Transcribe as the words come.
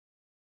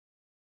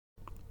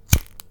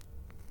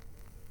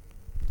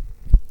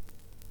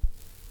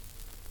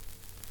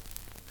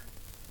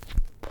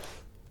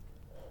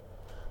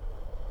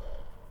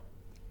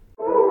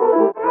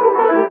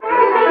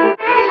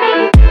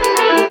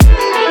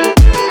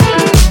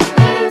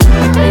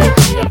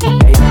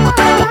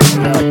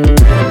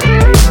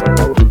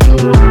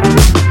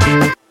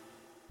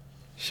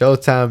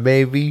Showtime,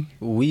 baby.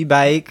 We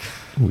back.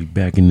 We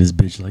back in this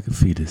bitch like a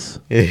fetus.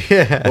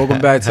 Yeah.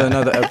 Welcome back to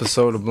another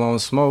episode of Blown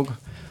Smoke.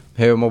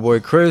 Here with my boy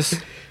Chris.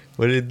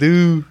 What it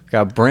do?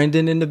 Got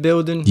Brandon in the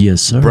building.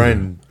 Yes, sir.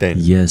 Brandon.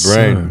 Yes,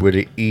 Brandon sir. with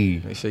an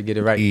E. Make sure you get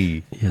it right.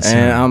 E. Yes, sir.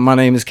 And my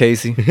name is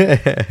Casey.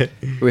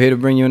 We're here to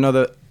bring you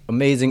another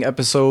amazing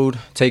episode.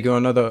 Take you on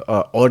another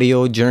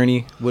audio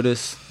journey with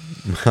us.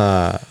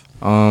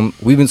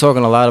 We've been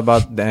talking a lot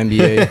about the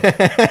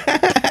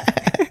NBA.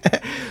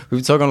 We've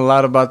been talking a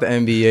lot about the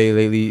NBA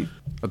lately.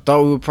 I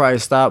thought we would probably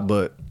stop,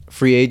 but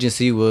free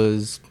agency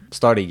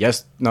started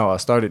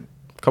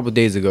a couple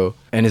days ago,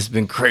 and it's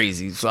been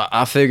crazy. So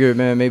I figured,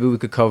 man, maybe we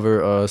could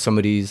cover some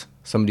of these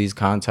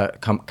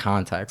contracts,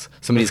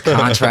 some of these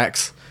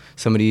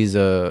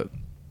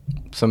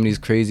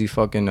crazy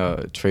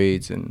fucking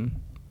trades and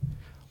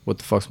what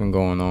the fuck's been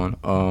going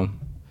on.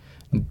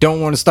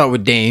 Don't want to start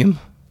with Dame,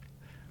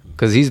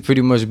 because he's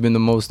pretty much been the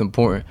most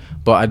important.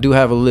 But I do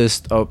have a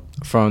list up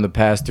from the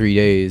past 3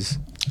 days.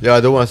 Yeah,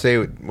 I do want to say,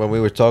 when we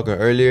were talking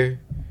earlier,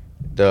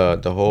 the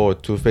whole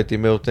 250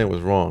 mil thing was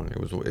wrong. It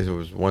was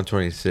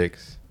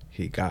 126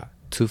 he got.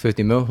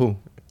 250 mil? Who?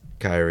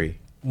 Kyrie.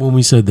 When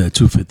we said that,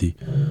 250. He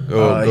it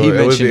was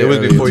mentioned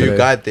it before earlier you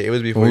got there. It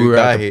was before When we you were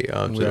got at here we to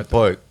were the at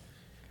park.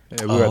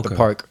 Yeah, we were at the Okay.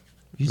 park.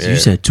 You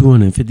said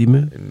 250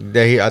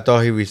 mil? I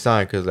thought he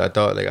resigned because I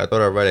thought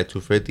I read at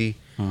 250,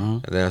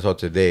 Mhm. and then I saw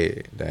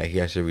today that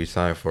he actually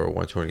resigned for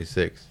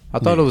 126. I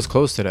thought it was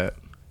close to that.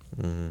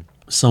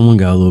 Someone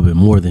got a little bit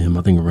more than him.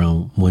 I think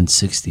around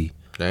 160,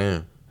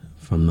 Damn.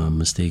 if I'm not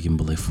mistaken,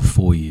 but like for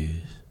 4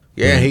 years.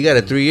 Yeah, he got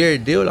a 3-year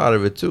deal out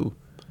of it too.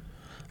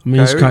 I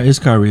mean, Kyrie? it's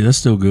Kyrie. That's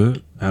still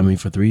good. I mean,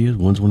 for 3 years,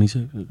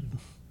 126.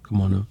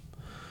 Come on now.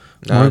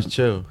 Nah, it's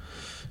chill.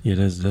 Yeah,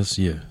 that's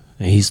yeah.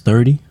 And he's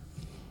 30.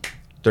 It's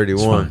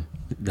 31. fine.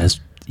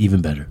 That's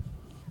even better.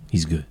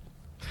 He's good.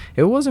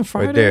 It wasn't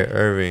Friday. Right there,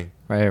 Irving.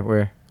 Right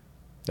where?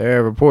 There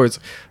are reports.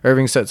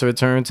 Irving set to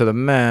return to the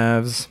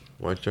Mavs.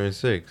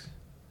 126.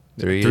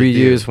 3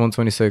 years,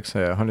 126.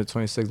 Yeah,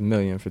 126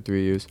 million for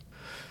 3 years.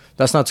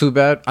 That's not too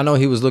bad. I know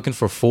he was looking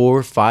for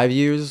 4-5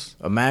 years,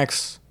 a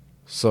max.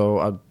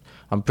 So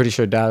I'm pretty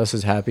sure Dallas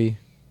is happy.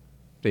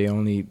 They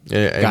only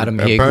got him.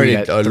 He agreed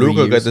at 3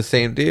 Luka years. got the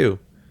same deal.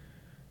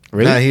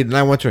 Really?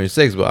 Not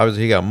 126, but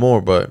obviously he got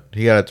more, but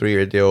he got a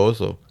 3-year deal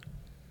also.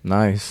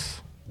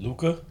 Nice.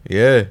 Luka?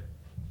 Yeah.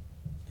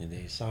 And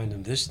they signed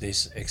him this. They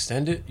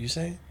extended, you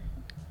saying?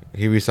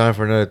 He resigned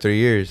for another 3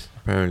 years,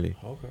 apparently.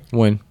 Okay.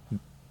 When?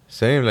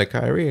 Same like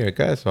Kyrie, I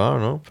guess. So I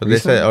don't know. But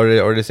Recently? they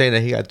said, or they're saying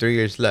that he got 3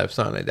 years left,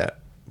 something like that.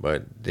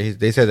 But they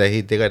said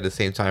that they got the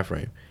same time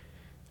frame.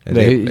 And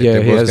He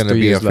has going to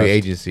 3 be a years free left.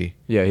 agency.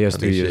 Yeah, he has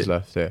on 3 this years shit.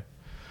 left. Yeah.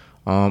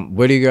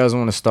 Where do you guys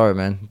want to start,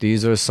 man?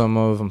 These are some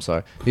of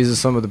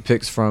the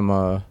picks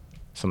from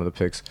some of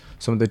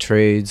the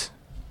trades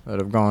that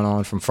have gone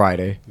on from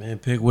Friday. Man,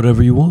 pick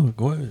whatever you want.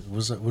 Go ahead.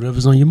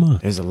 Whatever's on your mind.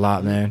 There's a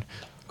lot, man.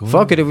 Go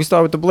Fuck ahead. it. If we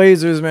start with the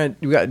Blazers, man,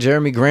 you got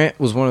Jeremy Grant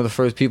was one of the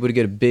first people to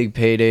get a big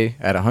payday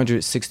at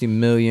 160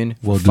 million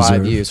for Well 5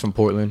 deserved. years from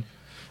Portland.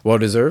 Well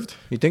deserved.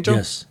 You think,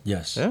 Joe?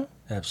 Yes. Yeah?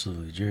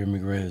 Absolutely. Jeremy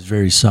Grant is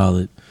very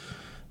solid.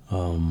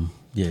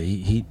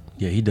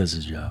 He does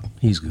his job.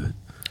 He's good.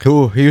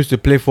 Cool. He used to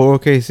play for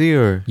OKC,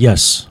 or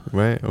Yes.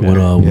 right? When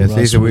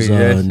Russ was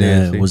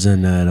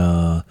in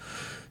that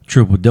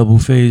triple double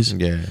phase.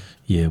 Yeah.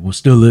 Yeah, well,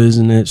 still is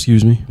in that.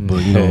 Excuse me,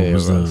 but you know, Yeah, it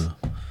was Russ.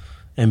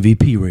 the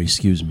MVP race.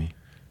 Excuse me.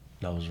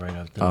 That was right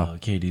after Oh.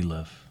 KD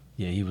left.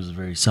 Yeah, he was a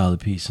very solid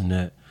piece in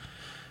that.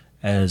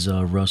 As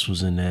Russ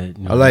was in that.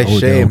 You know, I like the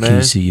Shai,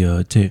 man.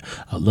 OKC,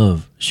 I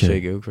love Shai. Shai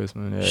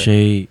Gilgeous-Alexander, man. Yeah.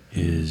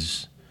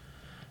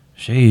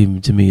 Shai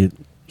to me.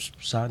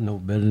 Side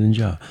note, better than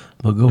Ja.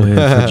 But go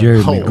ahead for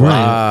Jeremy Grant.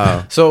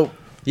 Wow. So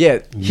yeah,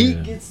 he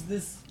Yeah.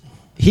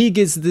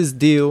 gets this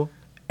deal.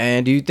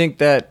 And do you think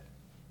that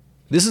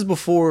this is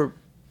before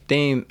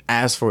Dame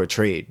asked for a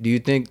trade? Do you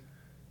think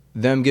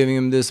them giving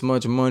him this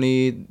much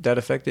money that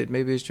affected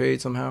maybe his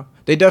trade somehow?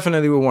 They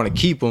definitely would want to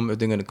keep him if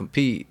they're going to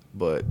compete,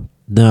 but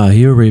Nah,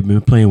 he already been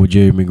playing with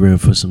Jeremy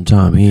Grant for some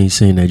time. He ain't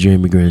saying that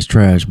Jeremy Grant's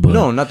trash, but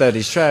no, not that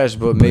he's trash,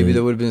 but maybe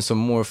there would have been some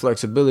more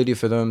flexibility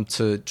for them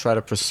to try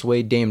to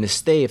persuade Dame to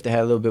stay if they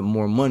had a little bit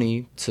more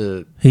money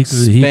to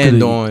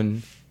spend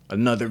on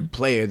another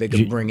player they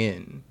could bring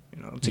in,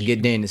 you know, to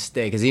get Dame to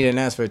stay, because he didn't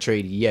ask for a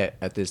trade yet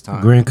at this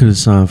time. Grant could have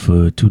signed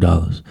for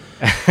 $2.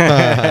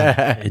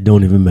 It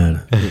don't even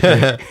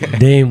matter.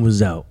 Dame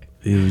was out.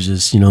 It was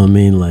just, you know what I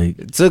mean? Like,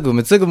 It took him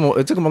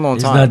a long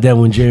it's time. not that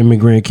when Jeremy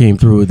Grant came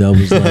through, that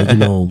was like, you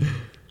know,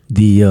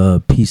 the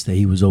piece that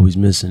he was always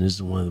missing.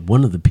 Is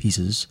one of the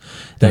pieces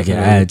that can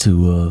add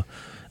to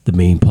the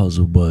main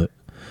puzzle, but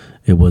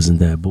it wasn't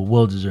that. But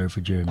well deserved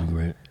for Jeremy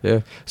Grant. Yeah.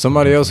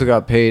 Somebody else who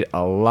got paid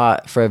a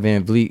lot, Fred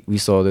VanVleet. We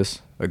saw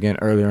this again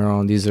earlier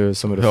on. These are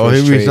some of the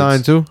first he trades.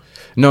 resigned too?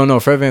 No.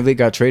 Fred VanVleet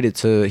got traded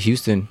to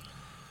Houston.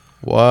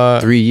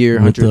 What? 3 year,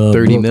 With,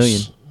 130 Brooks.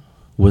 million.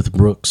 With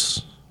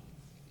Brooks.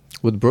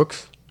 With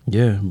Brooks?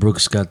 Yeah,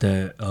 Brooks got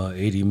that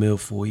 80 mil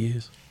 4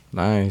 years.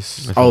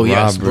 Nice. That's Oh a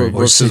yes, robbery. Or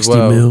Brooks 60 as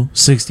well. mil,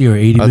 60 or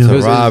 80 That's mil. a I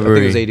think it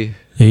robbery. was 80.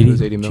 80? It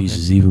was 80 mil.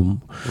 Jesus,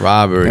 even.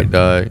 Robbery,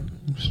 dog.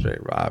 Straight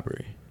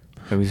robbery.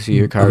 Let me see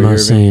here, I'm Kyrie not Irving.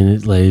 saying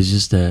it like it's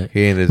just that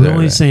He ain't we're deserve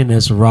only that. saying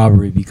that's a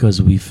robbery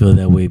because we feel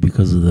that way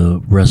because of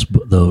the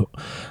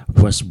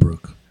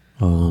Westbrook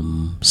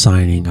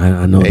signing.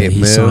 I know that 8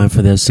 he mil. signed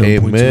for that 8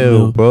 7.2 mil,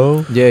 mil,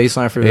 bro. Yeah, he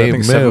signed for I 8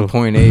 think mil.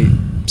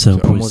 7.8. So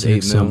almost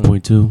 8 7.6, mil.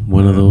 7.2.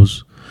 One of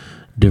those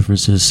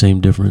differences,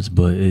 same difference,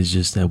 but it's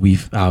just that we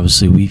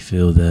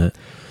feel that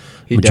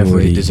He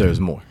definitely deserves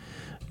more.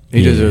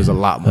 He deserves a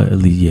lot more. At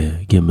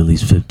least, give him at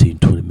least 15,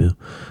 20 mil.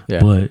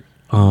 Yeah. But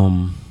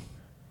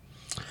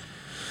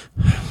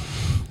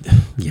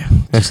yeah,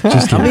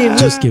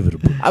 just give it a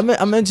break.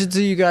 I mentioned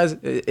to you guys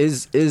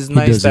is He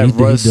nice does- that he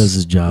Russ does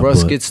his job,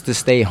 Russ but- gets to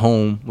stay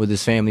home with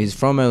his family. He's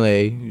from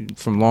LA,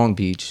 from Long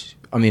Beach.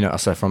 I mean, I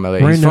said from LA.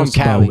 Right He's now from it's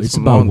about- Cali. it's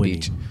from about Long winning.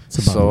 Beach. It's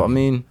about So I winning.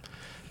 mean,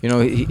 you know,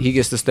 he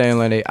gets to stay in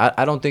LA.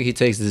 I don't think he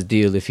takes this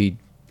deal if he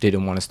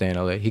didn't want to stay in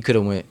LA. He could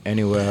have went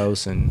anywhere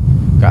else and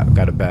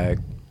got a bag.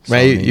 So,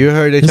 Man, I mean, you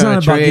heard they It's trying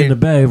not to about getting the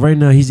trade. bag. Right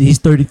now, he's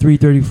 33,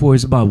 34.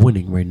 It's about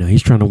winning right now.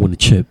 He's trying to win a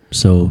chip.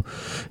 So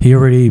he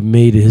already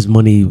made his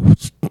money,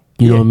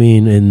 you know what I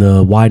mean? And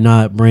the Why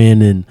Not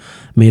brand and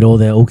made all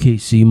that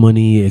OKC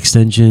money,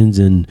 extensions,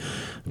 and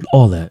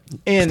all that.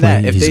 And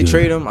Like, that if he's they good.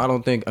 trade him, I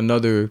don't think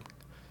another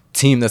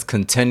team that's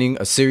contending,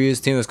 a serious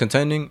team that's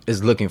contending,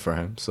 is looking for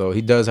him. So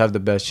he does have the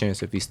best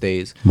chance if he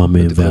stays. My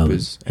man with the Valid.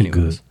 Clippers He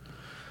anyways. good.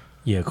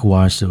 Yeah,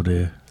 Kawhi's still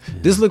there.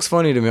 This looks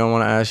funny to me. I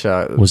want to ask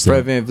Shai. What's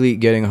Fred that?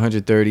 VanVleet getting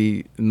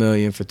 130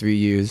 million for 3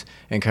 years,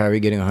 and Kyrie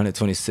getting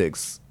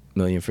 126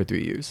 million for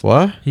 3 years.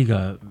 What?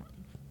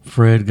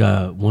 Fred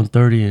got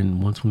 130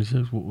 and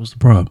 126. What's the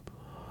problem?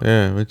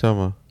 Yeah, we talking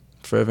about.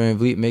 Fred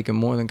VanVleet making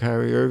more than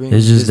Kyrie Irving.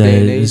 It's just this day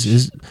that and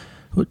age?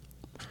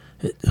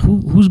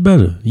 who's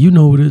better? You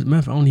know what it is. Matter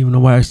of fact, I don't even know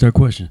why I asked that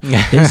question.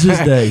 It's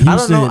just that Houston, I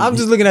don't know. I'm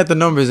just looking at the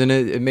numbers, and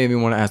it made me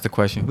want to ask the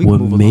question. We well,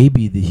 can move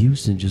maybe the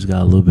Houston just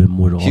got a little bit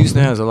more to offer.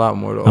 Houston has a lot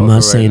more to offer. I'm not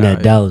right saying now.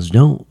 that Dallas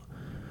don't.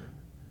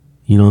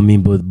 You know what I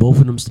mean? But both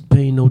of them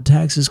paying no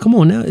taxes. Come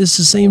on now, it's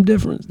the same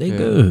difference. They Yeah.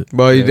 good.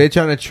 But Yeah. they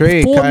trying to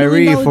trade $4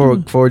 million Kyrie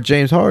dude. for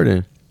James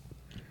Harden.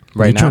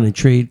 Right They now, trying to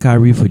trade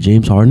Kyrie for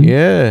James Harden.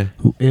 Yeah,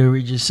 Who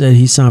Eric just said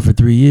he signed for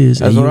 3 years.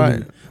 that's and you right.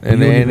 don't- And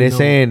you don't they, even they're know.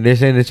 saying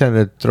they're trying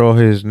to throw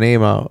his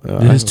name out.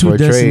 His two for a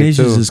trade,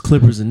 destinations too. is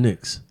Clippers and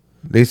Knicks.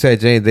 They said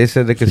they could For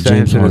send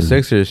him James to the Harden.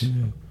 Sixers.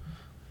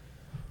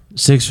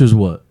 Sixers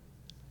what?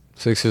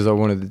 Sixers are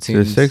one of the The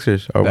teams.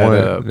 Sixers are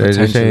that, one. They're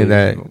just saying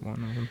that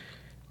potentially-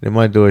 they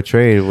might do a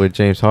trade with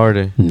James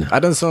Harden. I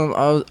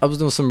was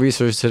doing some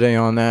research today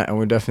on that, and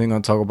we're definitely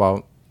gonna talk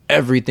about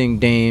everything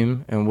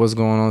Dame and what's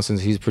going on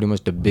since he's pretty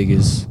much the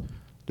biggest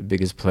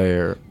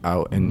player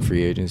out in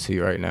free agency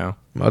right now.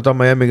 I thought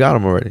Miami got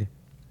him already.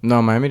 No,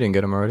 Miami didn't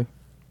get him already.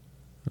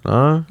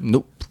 Huh?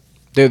 Nope.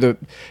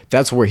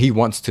 That's where he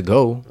wants to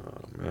go.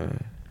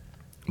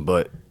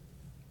 But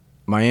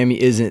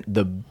Miami isn't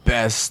the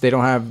best. They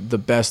don't have the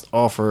best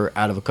offer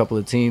out of a couple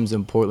of teams,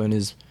 and Portland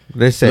is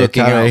They said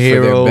looking Tyler out for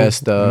Hero, their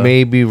best.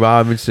 maybe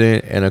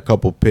Robinson, and a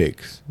couple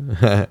picks.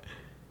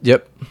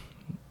 Yep.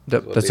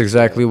 That's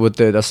exactly what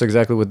their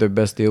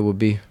best deal would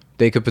be.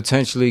 They could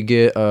potentially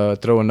get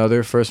throw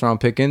another first round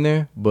pick in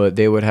there, but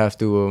they would have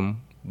to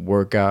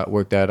work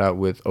that out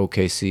with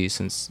OKC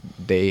since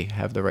they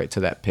have the right to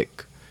that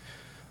pick.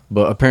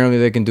 But apparently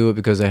they can do it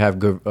because they have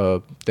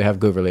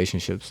good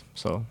relationships.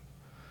 So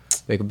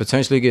they could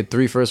potentially get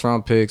 3 first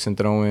round picks and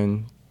throw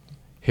in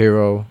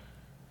Hero,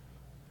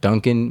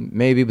 Duncan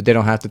maybe, but they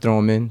don't have to throw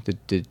him in.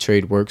 The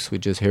trade works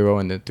with just Hero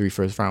and the 3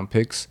 first round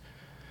picks.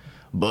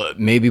 But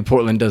maybe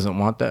Portland doesn't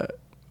want that.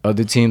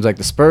 Other teams like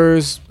the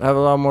Spurs have a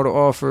lot more to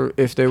offer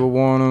if they would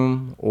want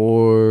them.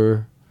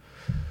 Or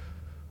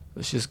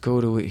let's just go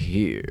to it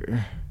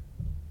here.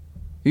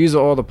 These are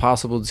all the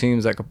possible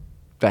teams that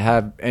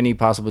have any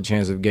possible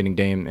chance of getting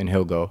Dame, and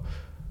he'll go.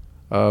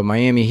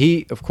 Miami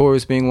Heat, of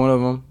course, being one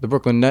of them. The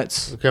Brooklyn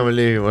Nets, I can't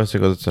believe he wants to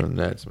go to the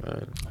Nets,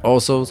 man.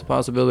 also is a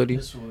possibility.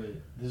 This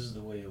is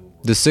the way it will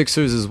work. The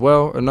Sixers as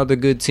well, another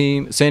good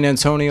team. San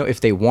Antonio, if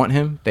they want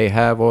him, they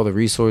have all the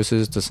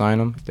resources to sign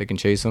him. They can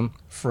chase him.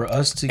 For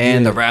us to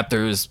And get the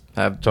Raptors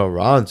have.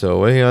 Toronto,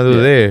 what are you gonna do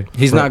Yeah. there?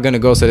 He's not going to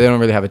go, so they don't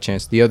really have a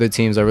chance. The other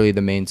teams are really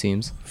the main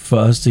teams. for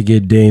us to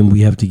get Dame,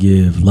 we have to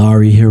give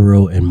Lowry,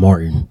 Hero, and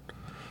Martin.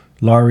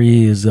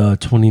 Lowry is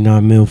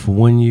 29 mil for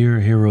 1 year.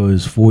 Hero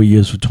is 4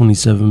 years for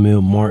 27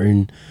 mil.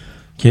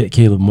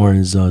 Caleb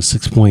Martin is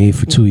 6.8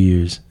 for 2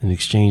 years. In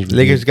exchange, we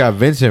Lakers get, got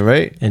Vincent,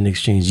 right? in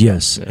exchange,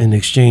 yes. In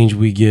exchange,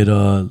 we get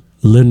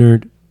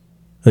Leonard,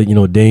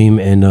 Dame,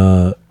 and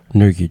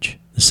Nurkic,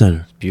 the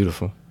center.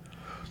 Beautiful.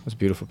 That's a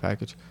beautiful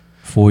package.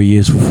 4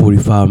 years for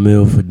 45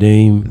 mil for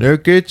Dame.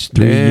 Nurkic,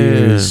 3 damn.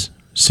 years,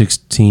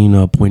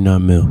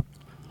 16.9 mil.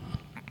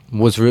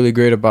 What's really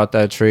great about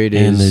that trade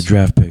And the is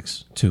draft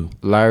picks, too.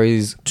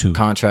 Larry's 2.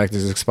 contract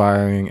is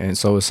expiring, and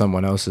so is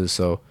someone else's.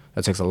 So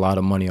that takes a lot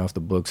of money off the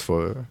books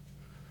for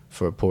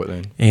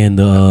Portland. And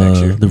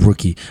Next year. the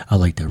rookie. I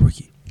like that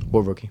rookie.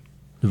 What rookie?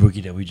 The rookie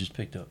that we just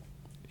picked up.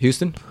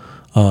 Houston?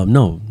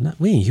 No,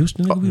 we ain't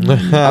Houston.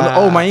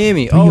 Nigga. We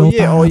Miami. Oh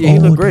yeah. He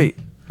looked great.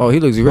 Oh, he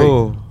looks great.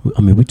 Oh.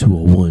 I mean, we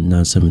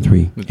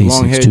 201-973.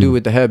 Long hair dude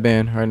with the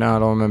headband. Right now, I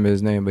don't remember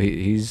his name, but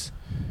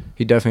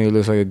he definitely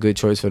looks like a good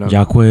choice for them.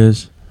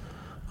 Jaquez.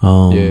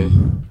 Jaquez.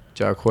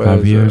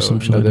 Javier or some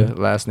shit another like that.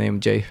 last name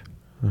J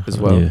as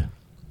well. Yeah.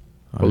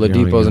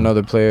 Oladipo's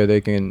another player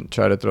they can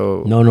try to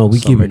throw. No, we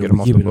keeping get him.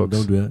 off We the keeping him.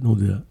 books. Don't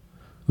do that.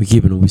 We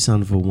keeping him. We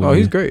signed him for 1 year. Oh,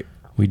 he's great.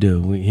 We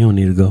do. He don't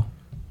need to go.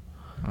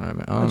 All right,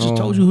 man. I just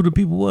told you who the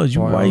people was.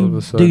 Why all you of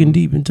a sudden- digging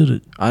deep into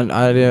the?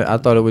 I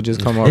thought it would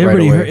just come up It right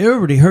already away. hurt. It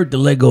already hurt to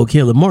let go of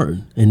Caleb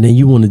Martin, and then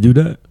you want to do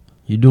that?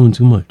 You're doing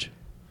too much.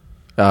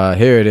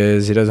 Here it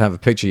is. He doesn't have a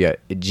picture yet.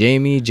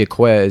 Jamie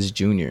Jaquez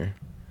Jr.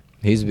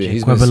 He's been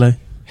Jaquez.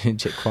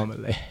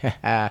 Jaquamele.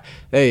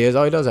 There he is.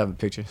 Oh, he does have a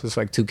picture. It's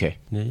like 2K.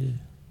 Yeah,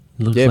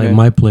 looks Yeah, like man.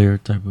 my player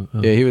type of.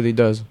 Yeah, he really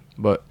does.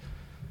 But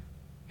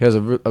he has a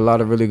lot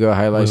of really good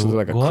highlights. Wait, He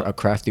looks like what? a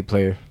crafty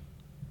player.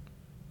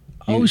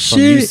 Oh From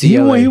shit! He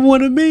UCLA.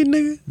 wanted me,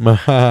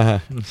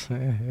 nigga.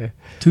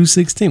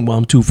 216. Well,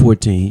 I'm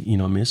 214. You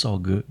know what I mean? It's all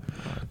good.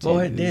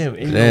 Boy, damn.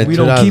 You know, Yeah, we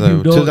don't keep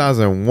him, dog.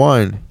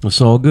 2001.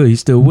 It's all good. He's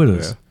still with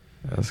us.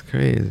 That's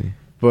crazy.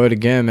 But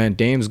again, man,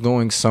 Dame's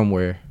going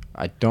somewhere.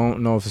 I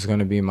don't know if it's going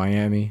to be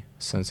Miami,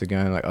 since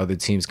again, like other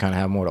teams kind of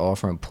have more to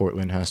offer, and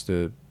Portland has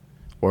to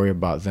worry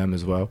about them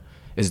as well.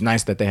 It's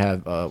nice that they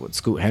have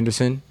Scoot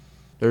Henderson.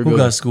 They're Who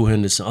got School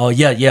Henderson? Oh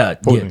yeah.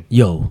 Portland.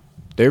 Yo,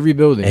 They're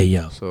rebuilding. Hey,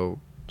 yo. So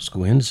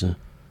School Henderson.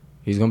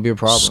 he's going to be a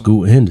problem.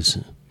 School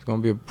Henderson. He's going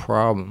to be a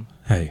problem.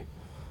 Hey,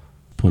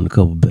 putting a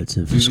couple bets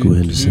in for School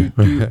Henderson.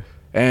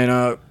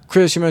 And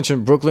Chris, you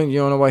mentioned Brooklyn. You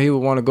don't know why he would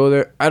want to go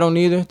there. I don't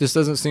either. This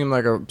doesn't seem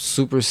like a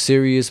super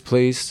serious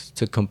place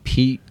to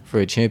compete for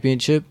a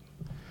championship.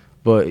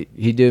 But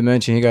he did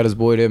mention he got his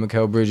boy there,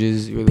 Mikal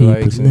Bridges. He really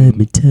likes People, him. let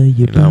me tell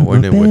you You're not about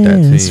winning my with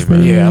that best team, man.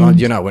 friend. Yeah,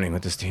 you're not winning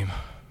with this team.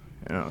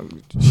 You know,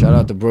 shout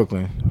out to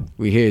Brooklyn.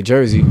 We here,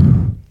 Jersey.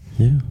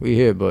 Yeah. We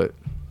here, but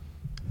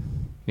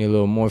need a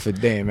little more for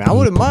Dame, man. I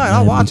wouldn't mind. Let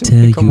I'll me watch tell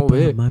him you come over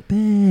about here. My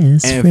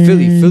best And friend.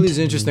 Philly's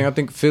interesting. I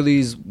think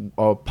Philly's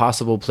a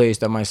possible place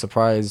that might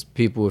surprise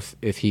people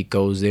if he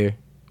goes there.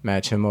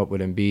 Match him up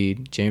with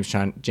Embiid.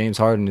 James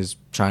Harden is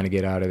trying to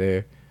get out of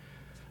there.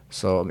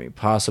 So I mean,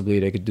 possibly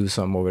they could do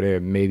something over there.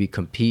 Maybe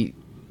compete.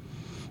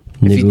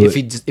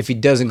 Nigga, If he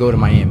doesn't go to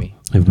Miami,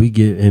 if we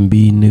get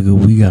Embiid, nigga,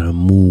 we gotta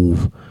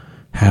move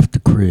half the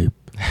crib,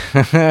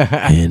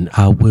 and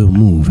I will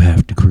move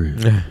half the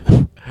crib.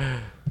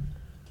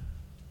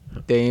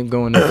 Dame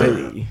going to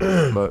Philly.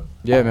 But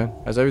yeah, man,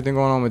 that's everything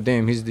going on with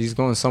Dame. He's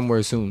going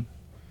somewhere soon.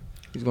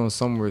 He's going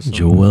somewhere soon.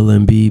 Joel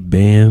Embiid,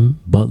 Bam,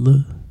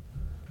 Butler.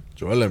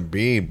 Joel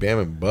Embiid, Bam,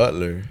 and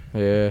Butler.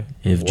 Yeah.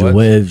 If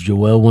What?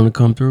 Joel want to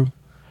come through,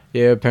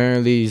 Yeah,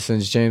 apparently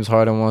since James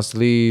Harden wants to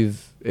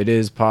leave, it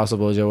is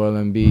possible Joel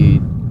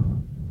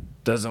Embiid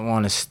doesn't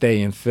want to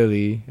stay in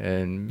Philly.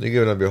 And They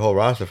giving up your whole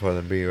roster for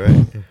Embiid,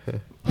 right?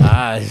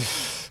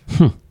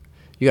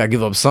 you got to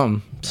give up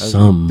something. As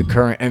Something. The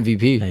current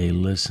MVP. hey,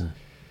 listen.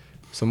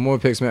 Some more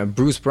picks, man.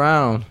 Bruce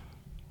Brown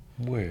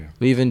Where?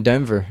 leaving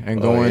Denver and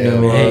Oh, going yeah,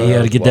 to well, Hey, you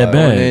gotta get that Wow.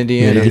 bag.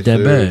 Indiana. You gotta get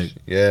that bag.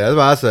 Yeah, that's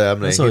what I said. I'm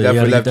like, That's he all, you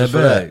definitely gotta left get us for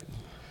that that. bag.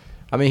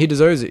 I mean, he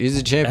deserves it. He's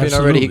a champion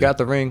already. He Absolutely. got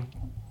the ring.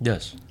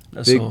 Yes,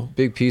 that's all.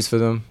 Big piece for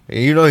them. And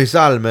you know he's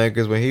solid, man,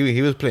 because when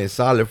he was playing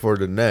solid for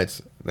the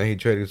Nets, then he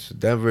traded to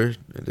Denver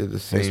and did the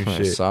He's same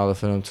playing shit. solid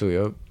for them too.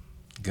 Yep.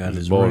 Got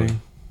his balling.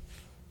 ring.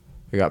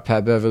 We got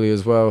Pat Beverly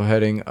as well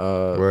heading.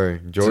 Word.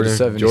 to the Jordan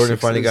 76ers.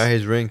 finally got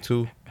his ring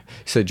too. You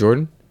said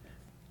Jordan?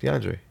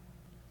 DeAndre.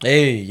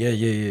 Hey,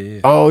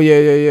 yeah. Oh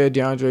yeah.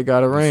 DeAndre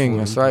got a ring.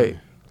 That's Before- right.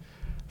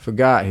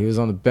 Forgot he was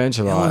on the bench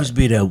a There lot. always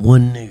be that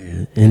one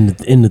nigga in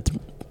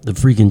the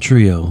freaking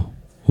trio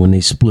when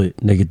they split,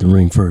 they get the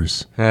ring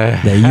first.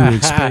 That you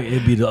expect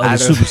it'd be the I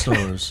other don't-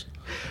 superstars.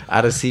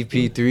 Out of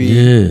CP3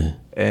 Yeah,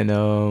 and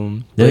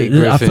Blake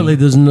I feel Griffin. like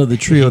there's another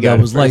trio He got that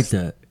it was like first.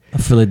 that. I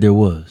feel like there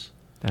was.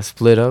 That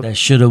split up. That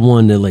should have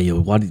won. That like, yo,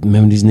 why?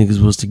 Remember these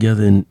niggas was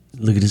together and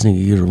look at this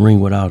nigga get a ring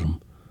without him.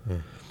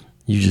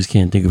 You just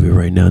can't think of it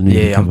right now.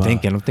 Yeah, I'm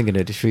thinking of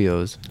the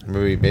trios.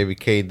 Maybe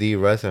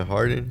KD, Russ, and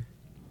Harden.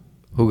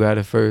 Who got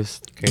it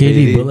first?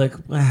 KD, but like, I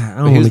But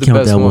don't he want was to the count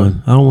best that one.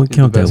 one. I don't want He's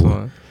to count the that best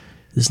one.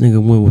 This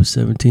nigga went with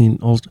 17.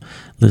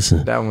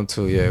 Listen, That one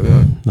too. Yeah, we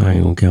don't, I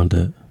ain't gonna count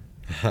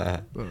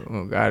that. we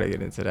don't gotta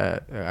get into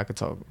that. I could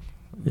talk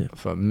Yeah.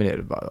 for a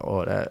minute about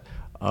all that.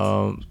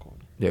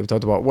 Yeah, we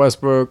talked about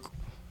Westbrook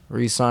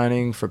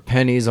re-signing for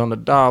pennies on the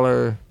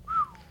dollar.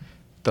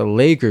 The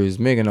Lakers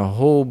making a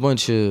whole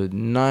bunch of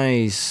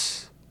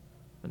nice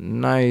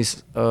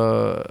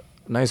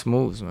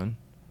moves, man.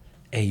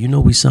 Hey, you know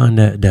we signed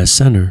that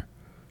center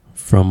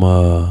from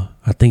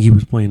I think he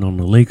was playing on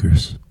the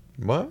Lakers.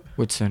 What?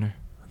 Which center?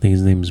 I think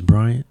his name is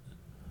Bryant.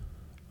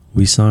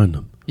 We signed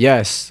him.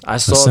 Yes, I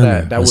saw center,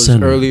 that. That a was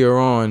center. earlier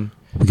on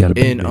We got a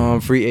big in man.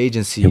 free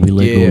agency. And we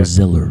let go Yeah, of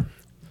Zeller.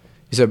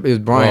 he said it was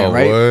Bryant, Oh,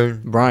 right?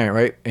 word. Bryant,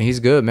 right? And he's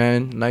good,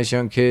 man. Nice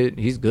young kid.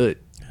 He's good.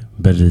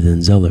 Better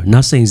than Zeller.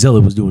 Not saying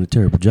Zeller was doing a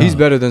terrible job. He's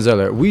better than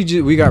Zeller. We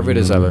got rid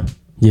of Zeller.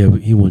 Yeah,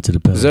 but he went to the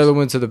Pelicans. Zeller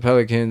went to the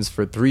Pelicans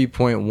for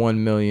 $3.1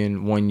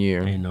 million 1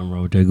 year. Ain't nothing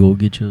wrong with that. Go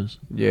get yours.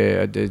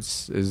 Yeah,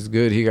 it's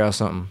good. He got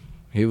something.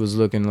 He was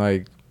looking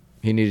like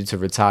he needed to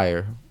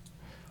retire.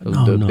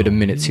 The bit of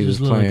minutes he was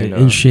playing. Like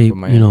in shape,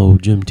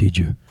 gym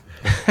teacher.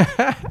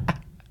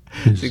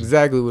 That's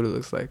exactly what it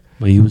looks like.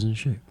 But he was in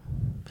shape.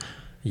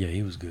 Yeah,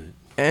 he was good.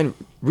 And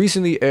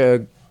recently,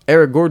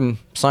 Eric Gordon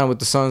signed with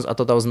the Suns. I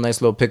thought that was a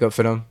nice little pickup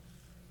for them.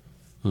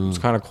 It was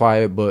kind of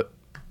quiet, but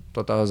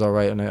thought that was all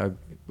right. And a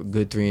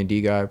good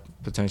 3-and-D guy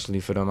potentially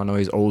for them. I know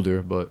he's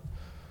older, but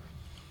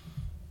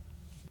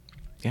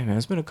yeah, man,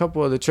 there's been a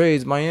couple other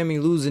trades. Miami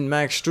losing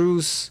Max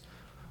Strus.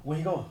 Where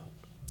you going?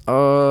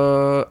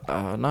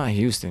 Not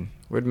Houston.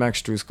 Where'd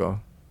Max Strus go?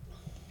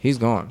 He's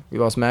gone. We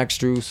lost Max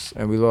Strus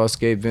and we lost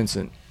Gabe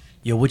Vincent.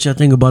 Yo, what y'all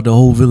think about the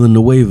whole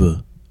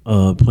Villanueva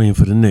playing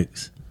for the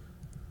Knicks?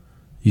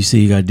 You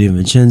see, you got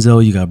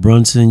DiVincenzo, you got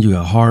Brunson, you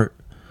got Hart,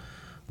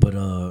 but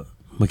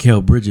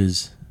Mikal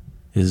Bridges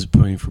is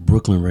playing for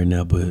Brooklyn right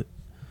now. But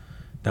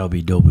that would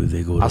be dope if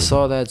they go. I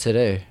saw that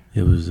today.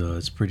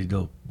 It's pretty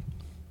dope.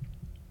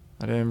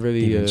 I didn't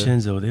really.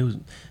 DiVincenzo, they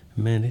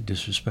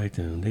disrespected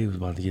him. They was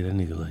about to get that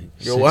nigga like.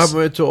 Yo, what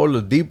happened to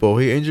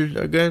Oladipo? He injured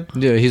again?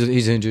 Yeah,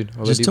 he's injured.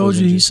 Just told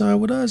you he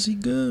signed with us. He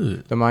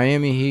good. The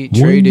Miami Heat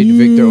traded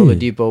Victor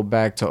Oladipo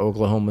back to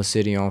Oklahoma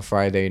City on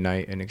Friday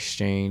night in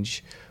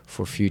exchange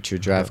for future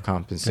draft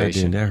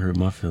compensation. That hurt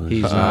my feelings.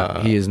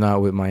 He is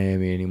not with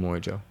Miami anymore,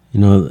 Joe.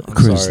 You know,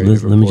 Chris,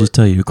 let me just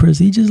tell you, Chris,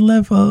 he just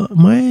left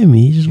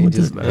Miami. He went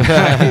to.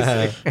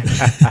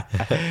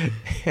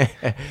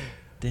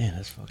 Damn,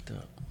 that's fucked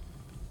up.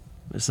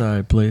 It's all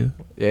right, player.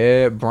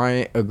 Yeah,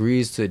 Bryant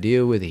agrees to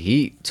deal with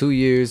Heat 2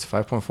 years,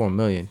 $5.4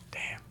 million.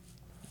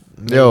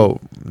 Damn. Yo,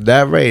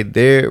 that right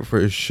there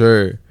for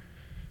sure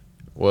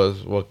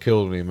was what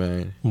killed me,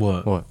 man.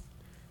 What?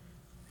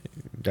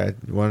 That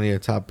one of your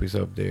topics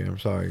up there. I'm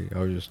sorry, I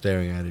was just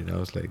staring at it. And I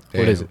was like,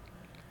 damn. What is it?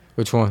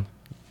 Which one?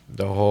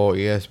 The whole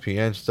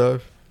ESPN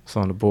stuff. It's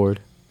on the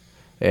board.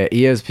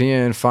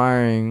 ESPN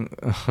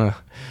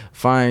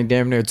firing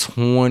damn near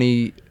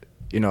 20,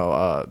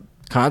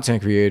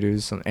 content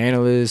creators, some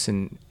analysts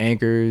and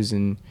anchors,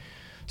 and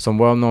some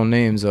well-known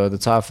names. The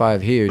top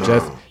 5 here: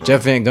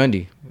 Jeff Van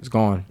Gundy is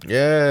gone.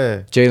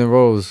 Yeah. Jalen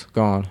Rose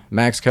gone.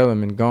 Max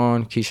Kellerman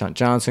gone. Keyshawn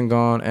Johnson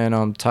gone.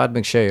 And Todd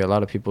McShay. A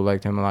lot of people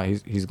liked him a lot.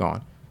 He's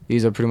gone.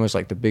 These are pretty much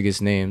like the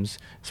biggest names.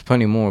 There's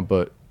plenty more,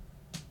 but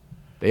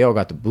they all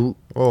got the boot.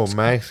 Oh,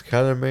 Max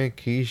Kellerman,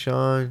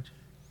 Keyshawn.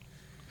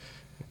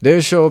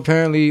 Their show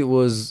apparently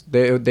was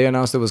they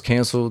announced it was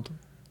canceled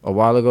a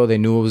while ago. They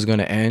knew it was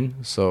gonna end.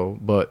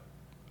 But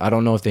I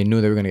don't know if they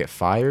knew they were gonna get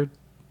fired.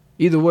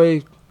 Either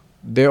way,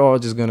 they're all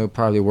just gonna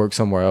probably work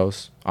somewhere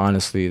else.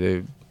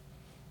 Honestly,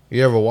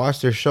 You ever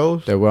watch their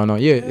shows? they're well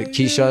known. Yeah,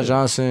 Keyshawn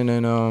Johnson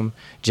and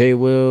Jay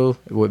Will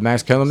with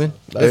Max Kellerman.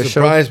 That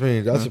surprised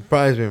me. That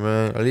surprised me,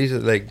 man. At least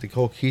like the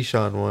whole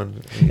Keyshawn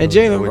one. And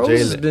Jalen Rose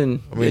has been.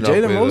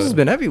 Jalen Rose has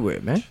been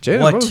everywhere, man.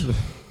 Jalen Rose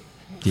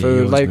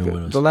for like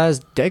the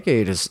last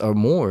decade or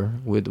more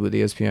with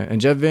ESPN. And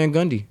Jeff Van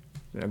Gundy,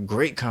 a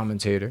great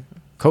commentator,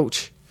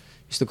 coach.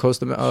 Used to coach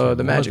the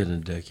Magic. More than a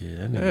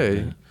decade.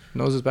 Yeah,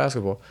 knows his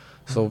basketball.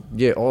 So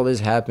yeah, all this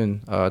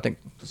happened. I think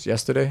it was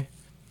yesterday.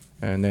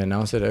 And they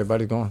announced it.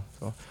 Everybody's gone.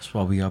 So that's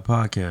why we got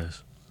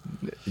podcasts.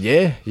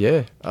 Yeah.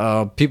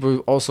 People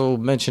also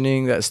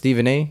mentioning that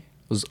Stephen A.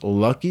 was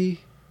lucky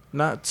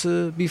not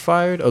to be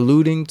fired,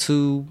 alluding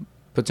to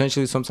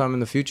potentially sometime in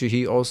the future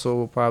he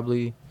also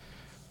probably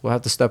will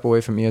have to step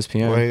away from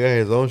ESPN. Well, he got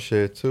his own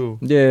shit too.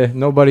 Yeah.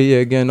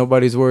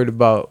 Nobody's worried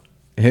about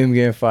him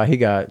getting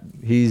fired.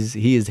 He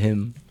is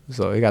him.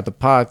 So he got the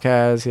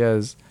podcast. He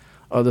has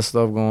other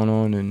stuff going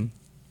on, and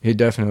he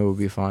definitely will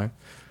be fine.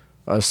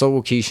 So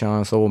will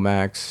Keyshawn, so will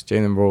Max,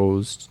 Jalen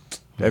Rose.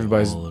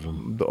 Everybody's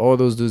all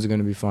those dudes are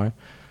gonna be fine.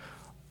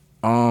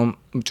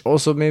 Which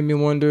also made me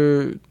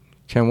wonder: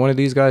 can one of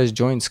these guys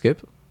join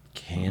Skip?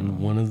 Can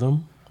one of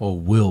them, or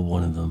will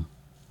one of them?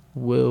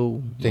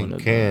 Will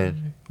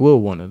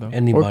one of them?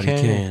 Anybody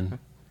can.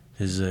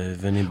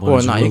 If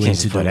anybody's you can't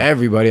just put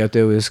everybody out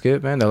there with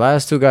Skip, man. The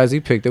last 2 guys he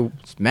picked, it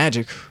was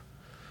Magic.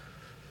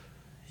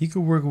 He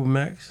could work with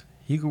Max.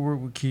 He could work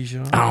with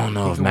Keyshawn. I don't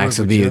know if Max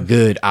would be a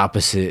good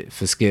opposite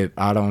for Skip.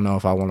 I don't know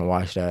if I want to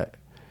watch that.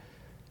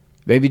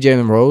 Maybe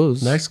Jalen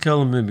Rose. Max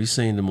Kellerman be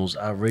saying the most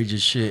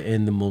outrageous shit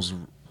and the most.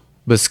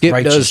 But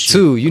Skip does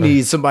too. You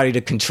need somebody to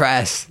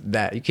contrast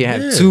that. You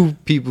can't have 2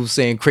 people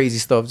saying crazy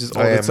stuff just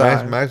all the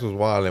time. Max was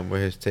wilding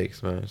with his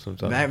takes, man.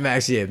 Sometimes.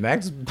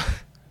 Max.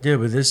 Yeah,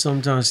 but there's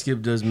sometimes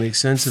Skip does make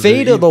sense of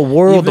Fate of the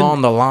world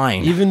on the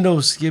line. Even though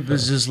Skip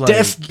is just like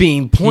death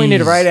beam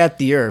pointed right at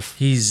the earth.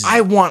 I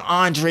want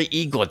Andre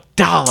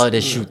Iguodala to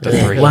shoot the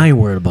 3. Well, I ain't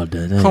worried about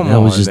that.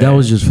 That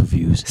was just for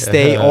views.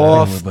 Stay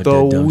off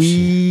the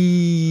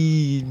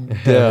weed.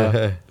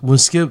 When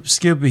Skip,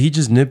 he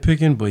just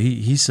nitpicking, but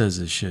he says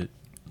this shit.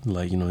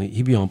 Like,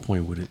 he be on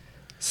point with it.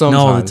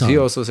 Sometimes. He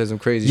also says some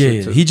crazy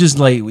shit too. He just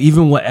like,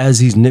 even as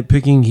he's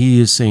nitpicking,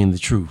 he is saying the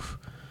truth.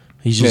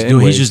 He's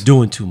just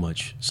doing too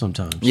much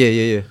sometimes.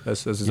 Yeah.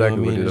 That's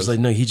exactly what it is. It's like,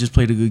 no, he just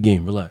played a good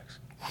game. Relax.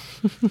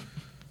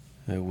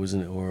 It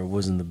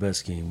wasn't the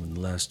best game in the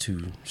last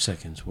 2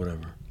 seconds,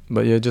 whatever.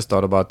 But yeah, just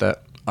thought about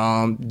that.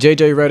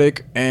 JJ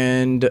Redick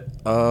and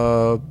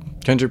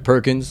Kendrick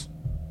Perkins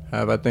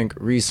have, I think,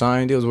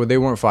 re-signed deals where they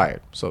weren't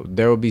fired, so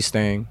they will be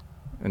staying,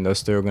 and they're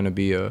still gonna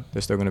be on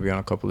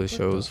a couple of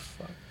shows.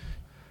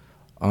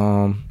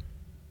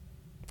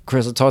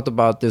 Chris, I talked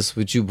about this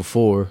with you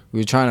before.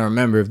 We were trying to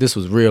remember if this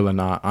was real or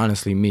not.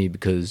 Honestly, me,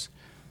 because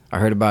I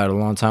heard about it a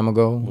long time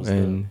ago.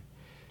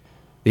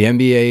 The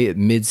NBA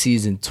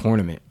mid-season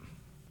tournament.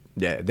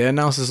 Yeah, they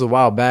announced this a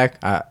while back,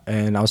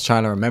 and I was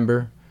trying to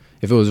remember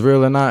if it was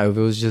real or not, if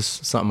it was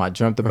just something I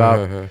dreamt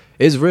about.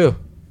 It's real.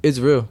 It's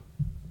real.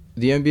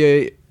 The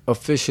NBA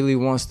officially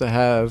wants to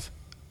have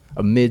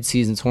a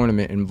mid-season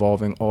tournament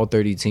involving all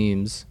 30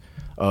 teams,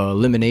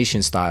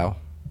 elimination style.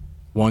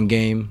 One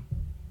game,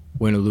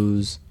 win or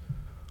lose.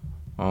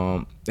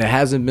 It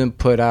hasn't been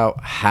put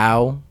out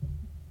how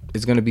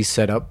it's going to be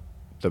set up,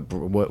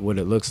 what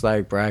it looks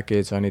like,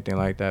 brackets or anything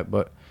like that,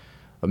 but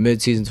a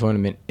mid-season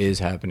tournament is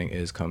happening,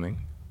 is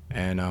coming,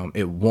 and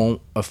it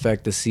won't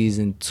affect the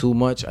season too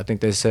much. I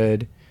think they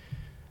said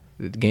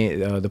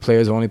the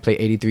players will only play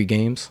 83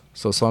 games,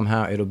 so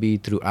somehow it'll be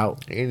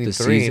throughout 83, the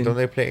season. Don't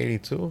they play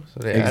 82? So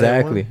they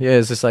Exactly. Yeah,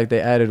 it's just like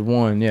they added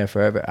one. Yeah,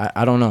 forever.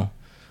 I don't know,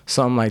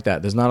 something like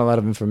that. There's not a lot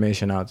of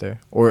information out there,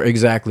 or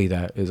exactly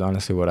that is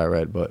honestly what I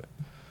read. But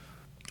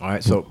all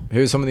right, so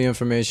here's some of the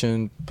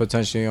information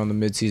potentially on the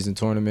mid-season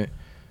tournament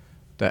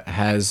that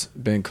has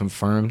been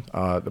confirmed.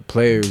 The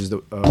players,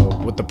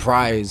 what the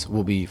prize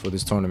will be for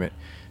this tournament.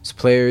 So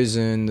players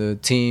in the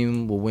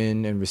team will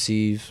win and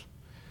receive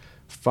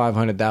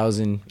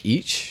 $500,000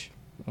 each.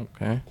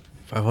 Okay.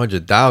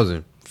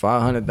 500,000.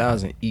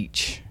 500,000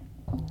 each.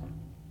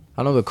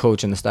 I know the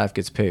coach and the staff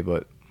gets paid,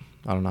 but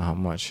I don't know how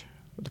much.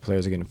 But the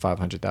players are getting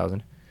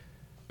 500,000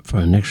 for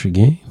an extra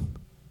game.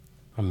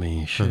 I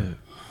mean, shit.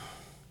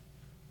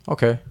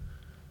 Okay.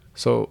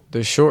 So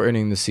they're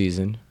shortening the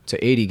season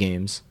to 80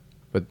 games.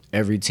 But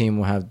every team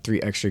will have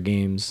 3 extra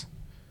games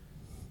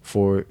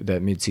for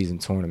that mid-season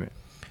tournament.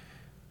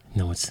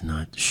 No, it's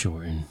not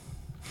shortened.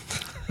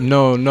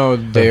 No,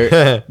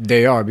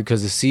 they are,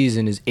 because the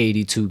season is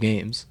 82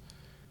 games.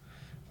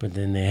 But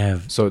then they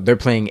have... So they're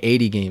playing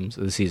 80 games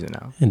of the season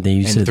now. And then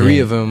you said 3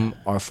 of them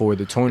are for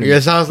the tournament. Yeah,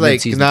 it sounds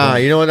like... Nah,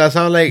 tournament. You know what that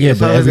sounds like? Yeah,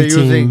 but every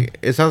team...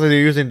 It sounds like they're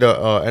using the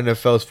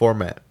NFL's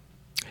format.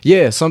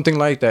 Yeah, something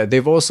like that.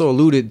 They've also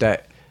alluded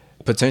that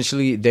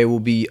potentially there will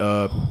be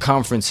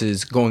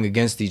conferences going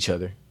against each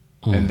other.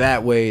 And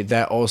that way,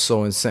 that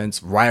also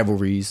incents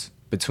rivalries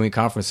between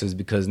conferences,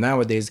 because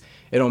nowadays,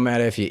 it don't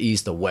matter if you're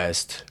East or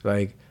West.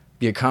 Like,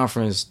 your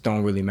conference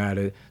don't really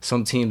matter.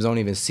 Some teams don't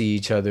even see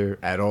each other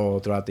at all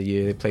throughout the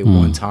year. They play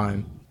one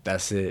time.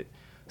 That's it.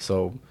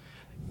 So,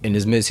 in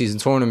this mid-season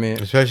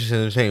tournament... Especially since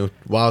they're saying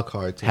wild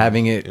card teams.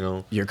 Having it,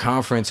 your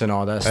conference and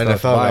all that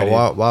stuff. NFL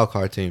got wild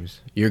card teams.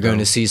 You're going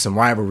to see some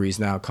rivalries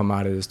now come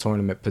out of this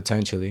tournament,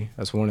 potentially.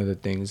 That's one of the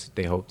things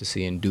they hope to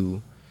see and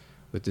do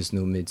with this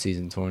new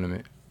mid-season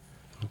tournament.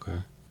 Okay.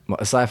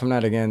 But aside from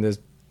that, again, there's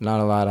not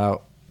a lot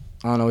out.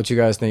 I don't know what you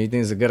guys think. You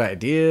think it's a good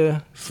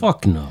idea?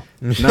 Fuck no.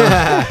 No.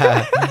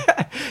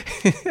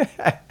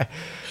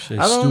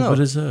 Shit's stupid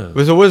as hell.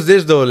 But so what's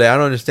this, though? Like, I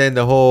don't understand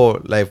the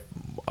whole, like,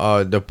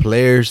 the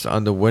players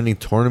on the winning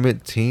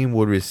tournament team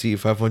would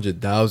receive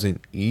 500,000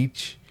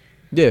 each.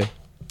 Yeah,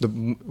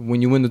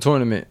 when you win the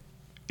tournament,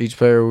 each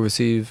player will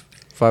receive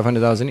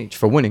 500,000 each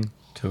for winning.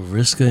 To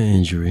risk an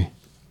injury.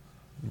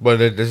 But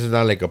this is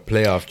not like a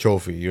playoff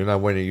trophy. You're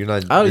not winning. You're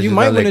not. You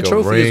might win a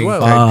trophy as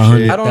well.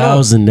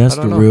 500,000. That's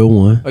the real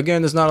one.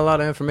 Again, there's not a lot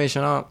of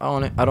information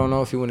on it. I don't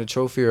know if you win a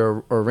trophy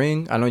or a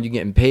ring. I know you're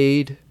getting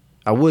paid.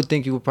 I would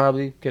think you would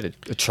probably get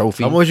a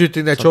trophy. How much do you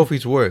think that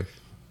trophy's worth?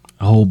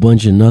 A whole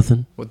bunch of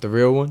nothing. What, the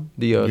real one?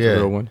 The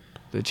real one,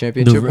 the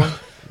championship one.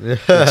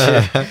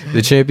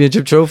 The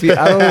championship trophy.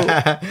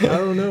 I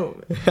don't know.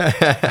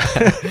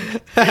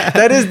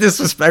 That is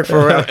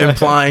disrespectful,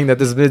 implying that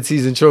this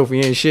mid-season trophy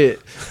ain't shit.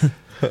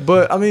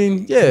 But I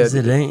mean, yeah,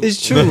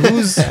 it's true.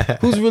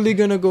 Who's really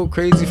gonna go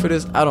crazy for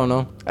this? I don't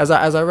know. As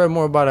I read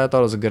more about it, I thought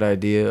it was a good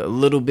idea, a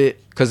little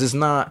bit, because it's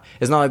not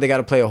like they got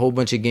to play a whole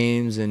bunch of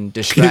games and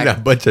distract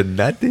a bunch of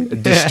nothing.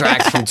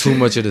 Distract from too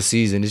much of the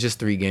season. It's just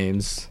 3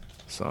 games,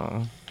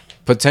 so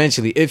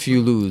potentially, if you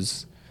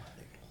lose,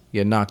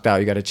 you're knocked out.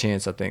 You got a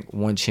chance. I think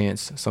one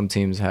chance some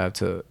teams have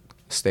to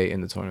stay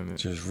in the tournament.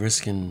 Just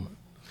risking.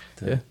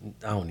 I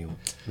don't even,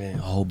 man,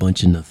 a whole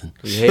bunch of nothing.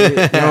 You hate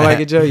it? You don't like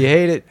it, Joe? You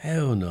hate it?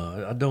 Hell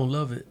no, I don't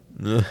love it.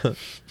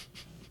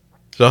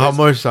 So how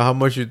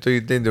much do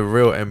you think the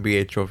real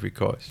NBA trophy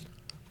costs?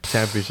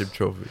 Championship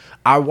trophy.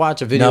 I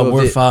watch a video of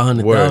worth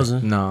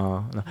 500,000.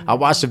 No. I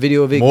watched a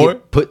video of it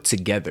get put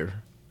together.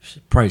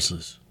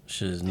 Priceless.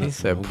 Shit is nothing. He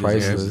said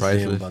priceless.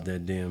 Priceless. About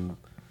that damn.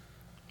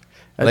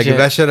 Like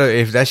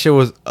if that shit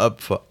was up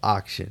for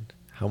auction,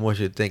 how much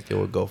you think it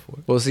would go for?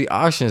 Well, see,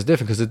 auction is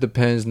different because it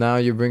depends. Now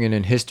you're bringing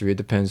in history. It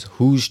depends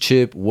whose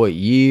chip, what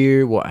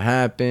year, what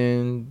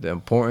happened, the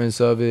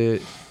importance of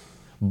it.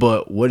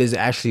 But what is it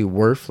actually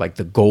worth? Like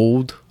the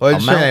gold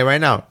amount?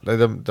 Right now, like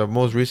the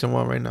most recent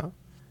one right now.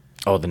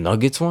 Oh, the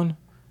Nuggets one.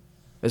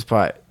 It's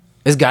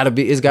gotta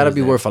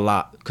be worth a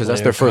lot because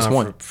that's their first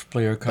one.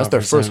 That's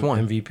their first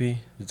one. MVP.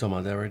 You talking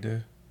about that right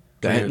there?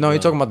 No, you're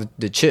talking about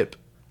the chip.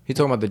 He's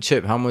talking about the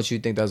chip. How much you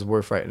think that's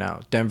worth right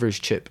now? Denver's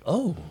chip.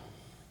 Oh,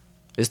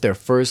 it's their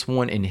first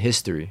one in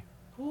history.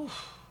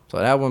 So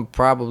that one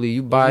probably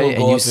you buy it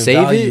and you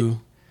save it.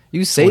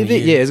 You save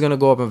it, yeah, it's gonna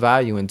go up in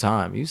value in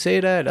time. You say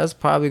that's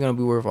probably gonna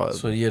be worth all.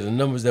 So yeah, the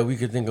numbers that we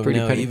could think of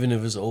now, penny. even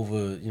if it's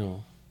over,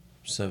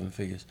 7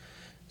 figures,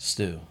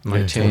 still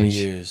might 20 change.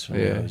 years from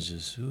now, it's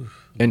just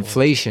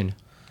inflation.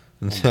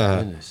 Oh, my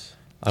goodness.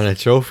 On a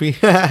trophy.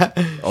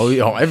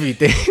 oh,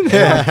 everything.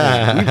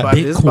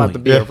 This about to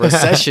be a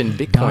recession.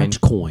 Bitcoin,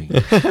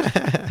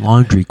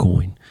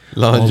 Laundrycoin,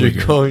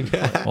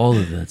 all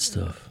of that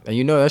stuff.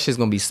 And that shit's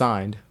gonna be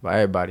signed by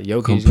everybody.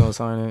 Jokic's gonna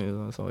sign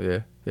it. So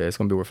yeah, it's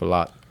gonna be worth a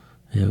lot.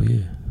 Hell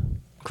yeah.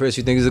 Chris,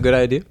 you think it's a good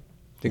idea?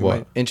 Think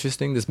what?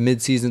 Interesting, this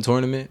mid-season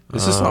tournament?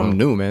 This is something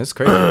new, man. It's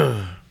crazy.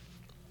 I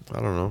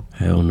don't know.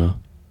 Hell no.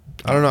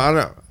 I don't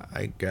know.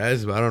 I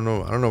guess, but I don't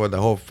know. I don't know about the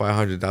whole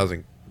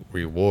 500,000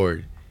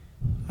 reward.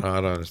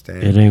 I don't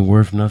understand. It ain't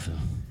worth nothing.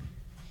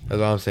 That's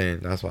what I'm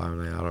saying. That's why I'm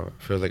like, I don't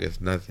feel like it's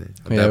nothing.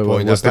 At Yeah, that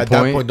point, what's the at that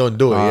point? point, don't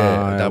do it.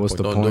 At that what's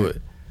point, the don't do point?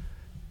 it.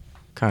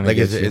 Kind of Like,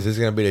 is this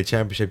gonna be the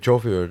championship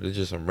trophy, or is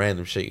just some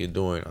random shit you're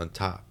doing on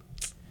top?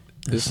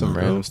 There's some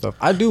random stuff.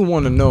 I do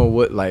want to know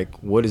what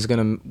does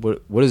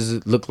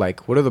it look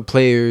like? What are the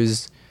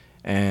players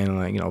and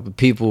the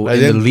people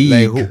in the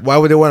league? Why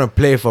would they want to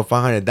play for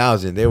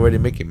 500,000? They're already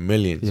making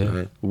millions. Yeah.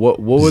 Man. What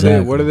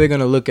are they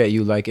gonna look at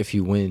you like if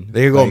you win?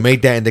 They can go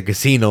make that in the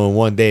casino in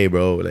one day,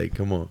 bro. Like,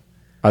 come on.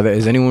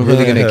 Is anyone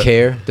really gonna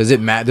care? Does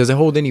it matter? Does it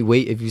hold any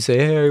weight if you say,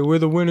 "Hey, we're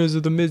the winners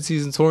of the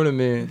mid-season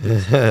tournament"?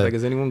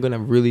 Is anyone gonna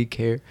really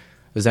care?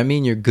 Does that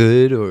mean you're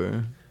good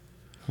or?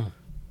 I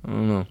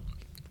don't know.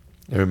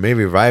 Or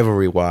maybe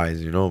rivalry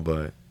wise,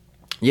 but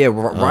yeah,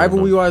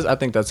 rivalry wise, I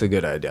think that's a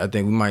good idea. I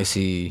think we might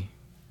see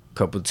a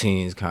couple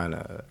teams kind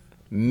of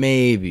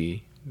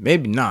maybe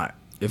not.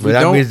 If but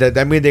that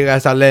means they gotta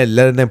start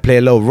letting them play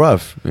a little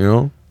rough,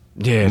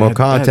 Yeah, more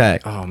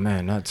contact. Oh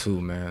man, not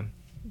too, man.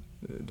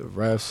 The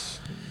refs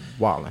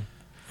wilding.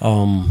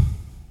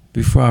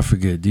 Before I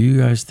forget, do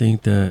you guys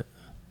think that?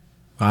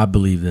 I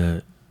believe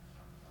that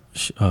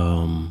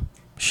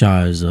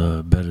Shai is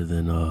better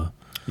than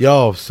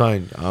Yo,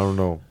 son, I don't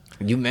know.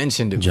 You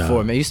mentioned it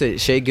before, man. You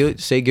said Shai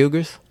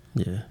Gilgeous?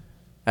 Yeah.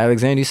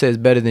 Alexander, you said it's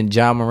better than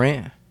Ja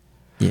Morant?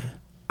 Yeah.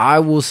 I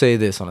will say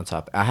this on the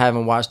top. I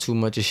haven't watched too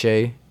much of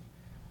Shai.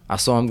 I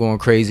saw him going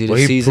crazy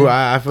this season.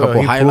 I feel couple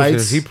like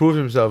highlights. He proved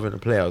himself in the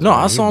playoffs. No,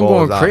 I saw him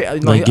going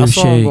crazy. Like give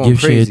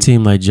Shai a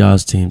team like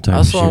Ja's team type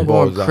I saw him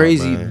going Balls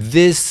crazy out,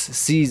 this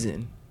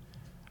season.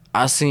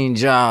 I seen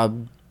Ja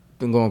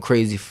been going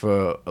crazy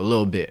for a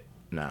little bit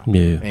now.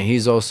 Yeah. And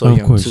he's also of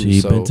young course, too.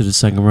 He's been to the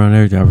second round.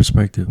 Everything, I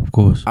respect it, of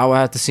course. I would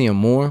have to see him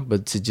more,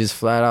 but to just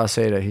flat out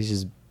say that he's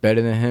just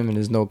better than him and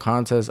there's no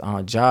contest.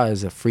 Ja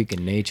is a freak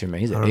in nature,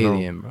 man. He's an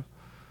alien, bro.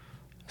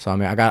 So I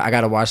mean, I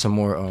got to watch some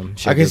more.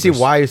 I can see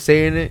why you're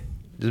saying it,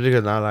 just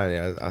because not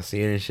like I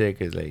see it and shit.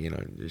 Cause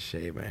just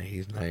Shai, man,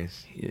 he's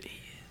nice.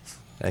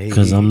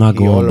 Because I'm not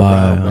going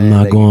by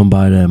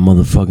that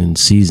motherfucking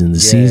season. The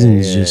season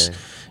is just,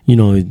 you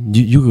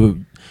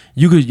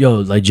could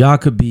like Ja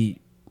could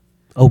beat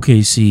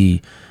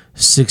OKC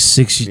six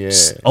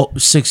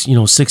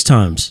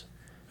times.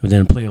 But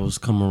then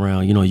playoffs come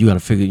around, you got to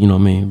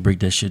figure,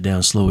 break that shit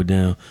down, slow it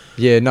down.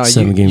 Yeah, no,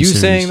 you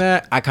saying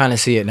that, I kind of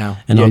see it now.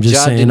 And I'm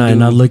just saying,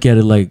 and I look at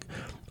it like,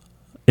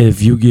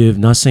 if you give,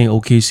 not saying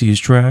OKC is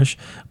trash,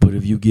 but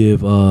if you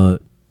give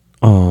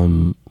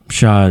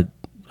Shai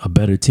a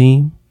better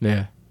team,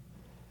 yeah,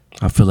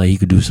 I feel like he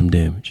could do some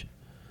damage.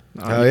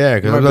 Oh yeah,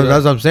 because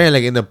that's what I'm saying.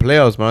 Like in the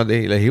playoffs, man,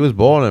 he was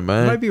balling,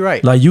 man. You might be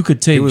right. Like you could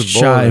take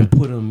Shai and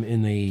put him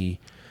in a,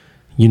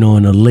 in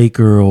a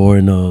Laker or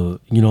in a,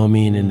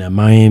 in a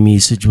Miami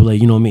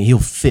situation. He'll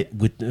fit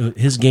with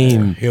his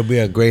game. Yeah, he'll be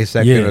a great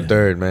second or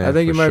third, man. I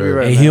think you might be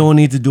right. And he don't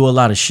need to do a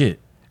lot of shit.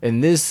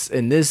 In this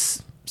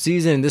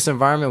season, in this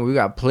environment, we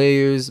got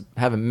players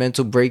having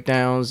mental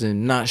breakdowns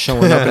and not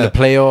showing up in the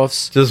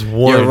playoffs. Just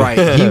one. You're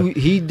right.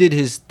 He did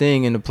his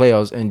thing in the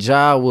playoffs, and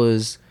Ja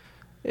was,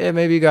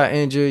 maybe he got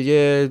injured.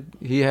 Yeah,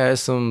 he had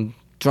some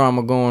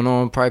drama going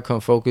on. Probably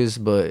couldn't focus,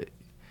 but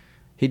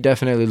he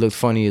definitely looked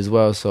funny as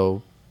well.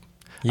 So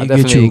I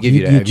definitely give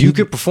you that. If you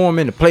could perform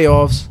in the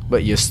playoffs,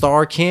 but your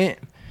star can't,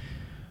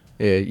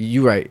 yeah,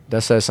 you right.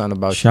 That says something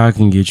about Shai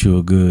can get you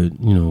a good,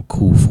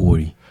 cool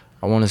 40.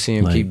 I want to see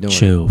him keep doing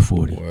chill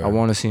 40. I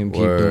want to see him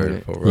keep doing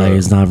it. Like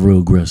it's not real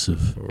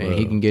aggressive. And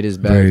he can get his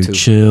back very too.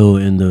 Chill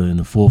in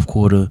the fourth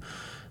quarter.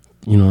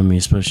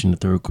 Especially in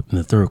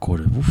the third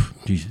quarter. Oof,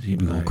 Jesus, he'd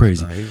be going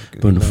crazy.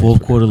 But in the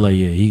fourth quarter,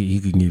 he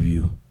can give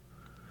you.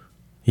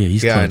 Yeah,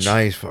 he's clutch. Got a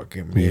nice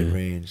fucking mid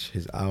range.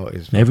 His out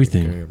is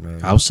everything. Good,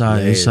 man.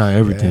 Outside, inside,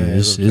 everything.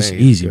 It's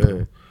easy,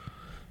 bro.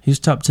 He's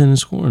top 10 in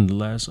scoring the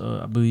last,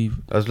 I believe.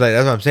 That's what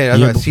I'm saying.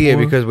 That's why I see it,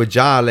 because with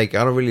Ja, I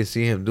don't really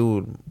see him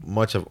do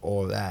much of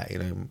all that.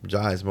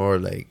 Ja is more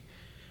like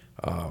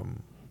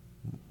down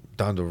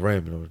the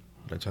rim.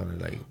 I'm trying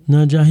to like.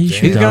 No, Ja, He's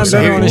gotten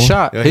better on his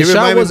shot. Yeah, His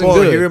shot wasn't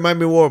good. He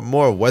reminded me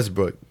more of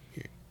Westbrook.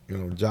 You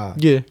know, Ja.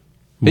 Yeah.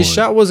 His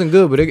shot wasn't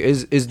good, but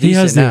it's decent now. He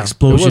has the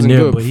explosion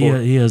there, but before.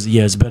 he has.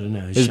 Yeah, it's better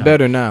now. It's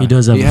better now. He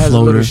does have a floater. He has a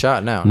little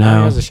shot now. Now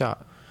he has a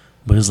shot.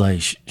 But it's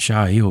like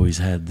Shai. He always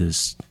had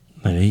this.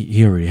 Like,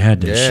 he already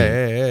had that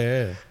shit.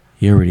 Yeah.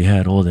 He already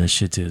had all that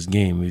shit to his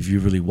game. If you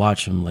really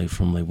watch him, like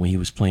from like when he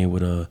was playing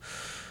with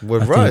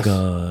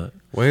Russ.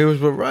 When he was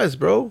with Russ,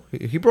 bro,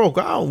 he broke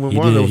out when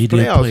one of those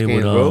playoffs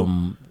games,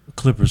 bro.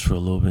 Clippers for a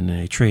little bit, and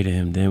they traded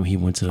him. Then he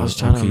went to I was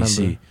trying to OKC.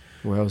 remember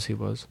where else he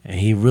was. And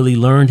he really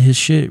learned his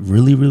shit,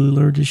 really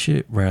learned his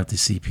shit right after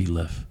CP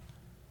left.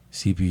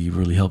 CP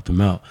really helped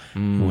him out.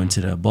 He went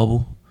to that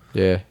bubble.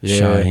 Yeah.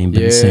 Shai ain't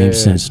been the same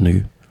since,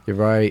 nigga. You're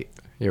right.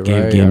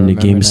 Gave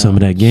him some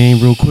of that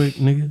game real quick,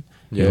 nigga.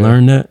 Yeah. You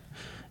learned that?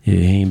 Yeah,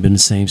 he ain't been the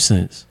same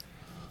since.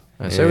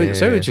 Say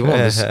what you want.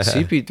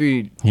 CP3.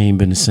 He ain't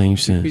been the same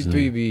since.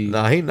 CP3 be.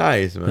 Nah, he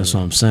nice, man. That's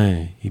what I'm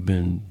saying. He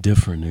been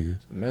different, nigga.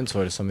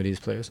 Mentor to some of these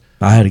players.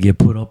 I had to get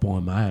put up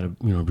on him. I had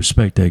to,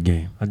 respect that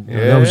game.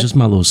 That was just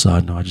my little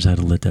side note. I just had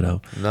to let that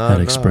out. I had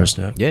to express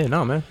that. Yeah,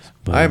 no, man.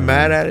 But, I ain't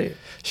mad at it.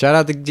 Shout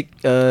out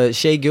to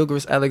Shai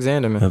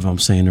Gilgeous-Alexander, man. If I'm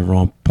saying the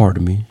wrong part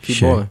of me, keep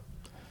going.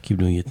 Keep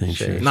doing your thing,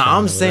 Shay. Nah,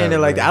 I'm saying it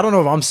like that. I don't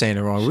know if I'm saying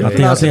it wrong. I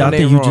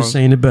think you're just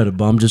saying it better,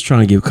 but I'm just trying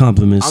to give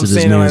compliments to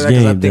this man's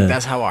game. I think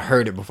that's how I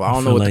heard it before. I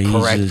don't know what the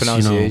correct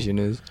pronunciation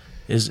is.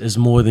 It's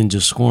more than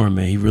just scoring,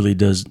 man. He really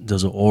does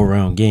an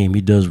all-around game. He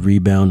does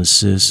rebound,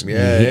 assists,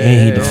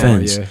 and he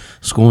defends.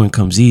 Scoring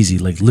comes easy,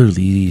 like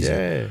literally easy.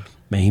 Yeah.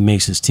 Man, he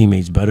makes his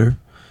teammates better.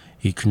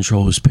 He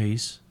controls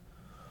pace.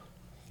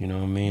 You know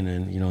what I mean?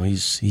 And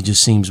he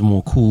just seems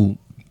more cool.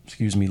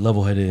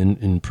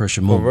 Level-headed in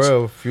pressure moments. For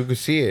real, you can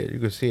see it. You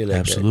can see it like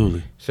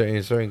absolutely. That.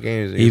 In certain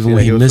games, even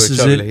when he misses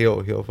it,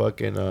 he'll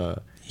fucking.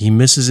 He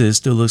misses it. It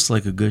still looks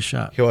like a good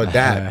shot. He'll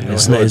adapt.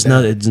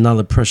 It's not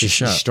a pressure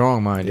shot.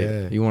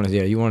 Strong-minded. Yeah. You want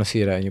to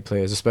see that in your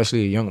players,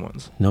 especially the young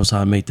ones. Knows how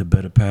to make the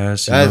better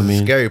pass. That's the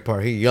scary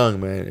part. He's young,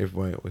 man. He's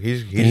like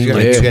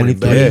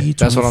 23.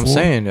 That's what I'm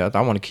saying. I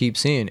want to keep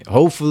seeing it.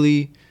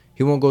 Hopefully.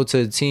 He won't go to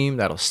a team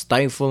that'll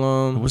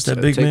stifle him. What's that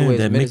big man?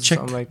 That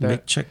something like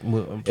that.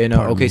 In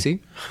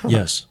OKC?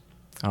 Yes.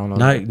 I don't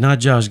know. Not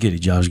Josh Giddey.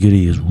 Josh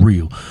Giddey is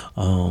real.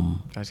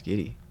 Josh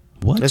Giddey.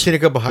 What? I've seen a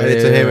couple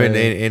highlights of him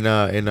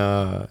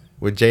in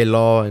with J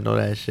Law and all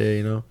that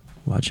shit.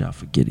 Watch out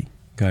for Giddey,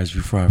 guys.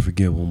 Before I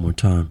forget, one more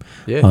time.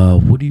 Yeah.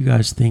 What do you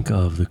guys think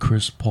of the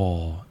Chris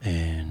Paul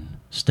and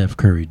Steph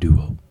Curry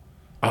duo?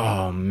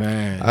 Oh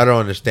man, I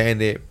don't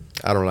understand it.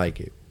 I don't like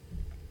it.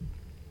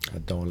 I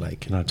don't like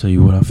it. Can I tell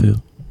you what I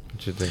feel?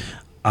 What you think?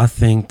 I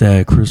think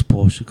that Chris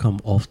Paul should come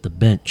off the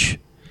bench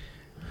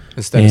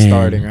instead of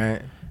starting,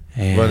 right?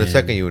 For the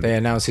second unit. They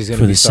announced he's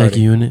going to be starting. For the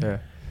second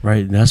unit,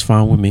 right? That's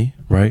fine with me,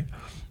 right?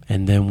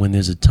 And then when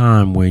there's a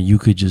time where you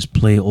could just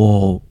play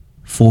all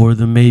four of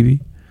them,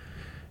 maybe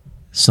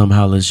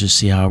somehow let's just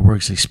see how it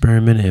works.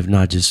 Experiment. If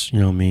not, just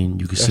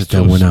you could sit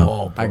that one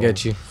out. I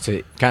get you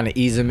to kind of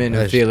ease them in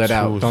and feel it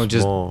out. Don't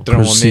just throw them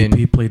in.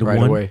 CP played right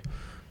one. Away.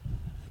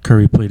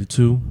 Curry played a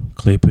 2,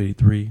 Clay played a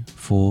 3,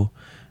 4,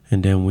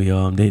 and then we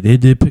they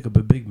did pick up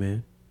a big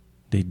man.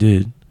 They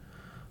did.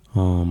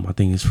 I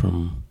think it's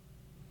from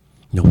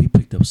we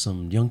picked up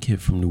some young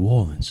kid from New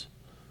Orleans.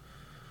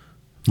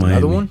 Miami.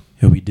 Another one?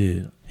 Yeah, we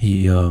did.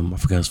 He I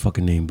forgot his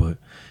fucking name, but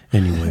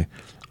anyway.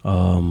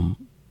 I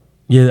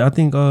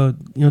think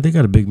they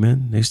got a big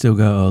man. They still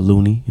got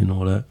Looney and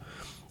all that.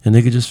 And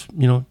they could just,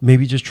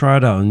 maybe just try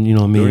it out and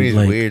Looney's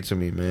weird to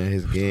me, man.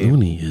 His game.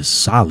 Looney is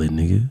solid,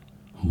 nigga.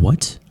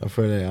 What? I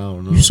feel like I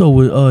don't know. You saw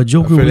what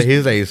Joker I feel like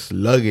he's like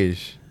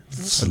sluggish.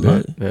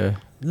 Yeah.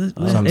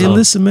 Hey,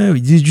 listen, man.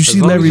 Did you see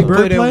Larry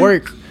Bird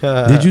play?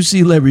 Did you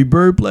see Larry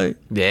Bird play?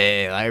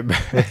 Yeah, Larry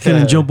Bird.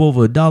 Couldn't jump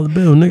over $1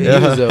 bill, nigga.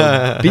 He was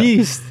a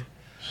beast.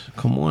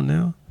 Come on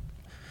now.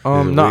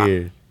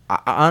 I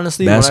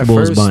honestly, basketball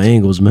is by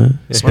angles, man.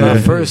 When I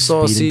first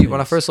saw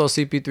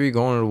CP3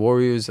 going to the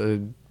Warriors,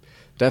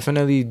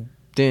 definitely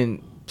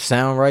didn't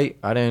sound right.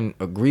 I didn't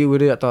agree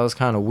with it. I thought it was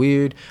kind of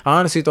weird. I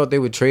honestly thought they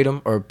would trade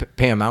him or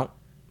pay him out,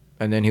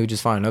 and then he would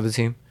just find another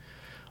team.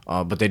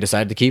 But they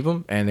decided to keep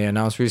him, and they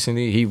announced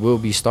recently he will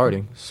be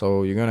starting.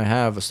 So you're gonna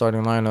have a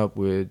starting lineup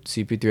with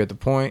CP3 at the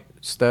point,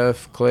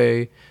 Steph,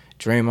 Clay,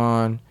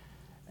 Draymond,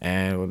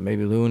 and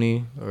maybe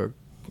Looney or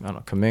I don't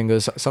know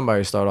Kuminga.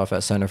 Somebody start off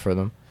at center for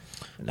them.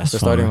 That's the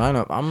starting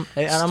lineup.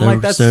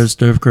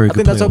 Steph Curry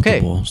could play off the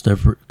ball.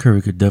 Steph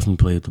Curry could definitely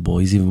play with the ball.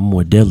 He's even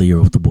more deadlier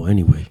off the ball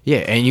anyway. Yeah,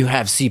 and you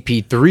have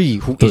CP3,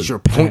 who is your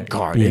point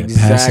guard. Yeah,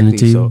 exactly. Passing it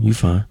to you, so you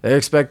fine. They're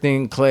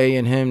expecting Clay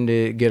and him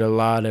to get a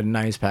lot of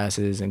nice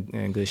passes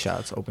and good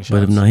shots, open shots.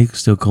 But if not, he could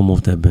still come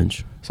off that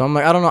bench. So I'm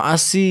like, I don't know. I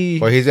see.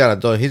 Well, he's gotta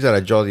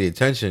draw the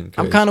attention.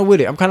 I'm kind of with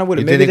it.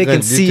 Maybe they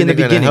can see in the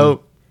beginning.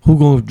 Who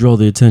gonna draw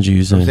the attention?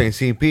 You saying? I'm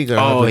saying CP gonna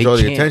have to draw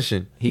the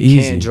attention. He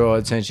can't draw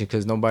attention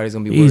because nobody's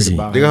gonna be worried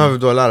about him. They're gonna have to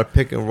do a lot of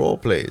pick and roll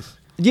plays.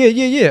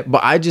 Yeah.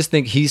 But I just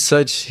think he's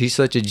such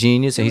a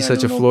genius and he's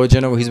such a floor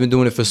general. He's been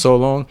doing it for so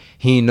long.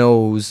 He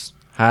knows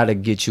how to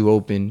get you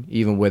open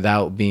even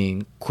without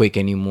being quick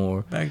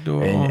anymore.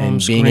 Backdoor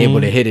and being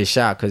able to hit his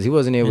shot, because he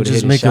wasn't able to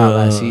hit his shot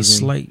last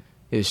season.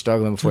 He was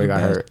struggling before he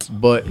got hurt,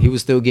 but he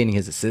was still getting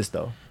his assist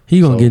though. He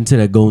gonna get into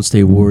that Golden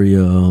State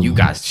Warrior. You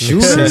got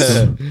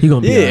shooters. He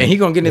gonna be and he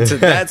gonna get into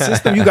that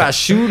system. You got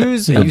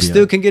shooters, and you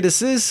still can get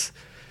assists.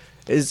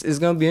 It's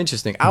gonna be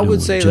interesting. I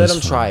would say let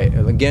him try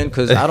it again,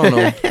 because I don't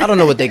know. I don't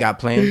know what they got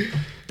planned.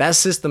 That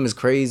system is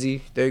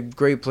crazy. They're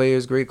great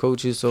players, great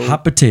coaches. So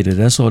hot potato.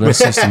 That's all that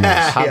system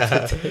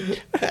is.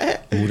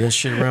 Move that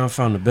shit around.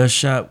 Found the best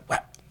shot.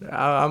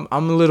 I'm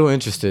a little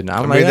interested.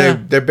 I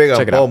mean, they're big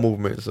on ball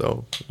movement,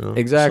 so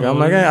exactly. So, I'm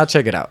like, I'll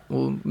check it out.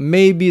 Well,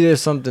 maybe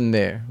there's something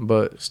there,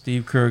 but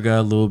Steve Kerr got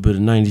a little bit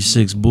of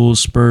 '96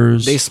 Bulls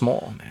Spurs. They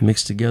small, man.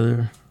 Mixed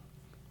together.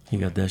 He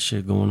got that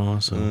shit going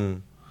on.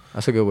 So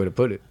that's a good way to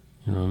put it.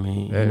 You know what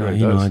I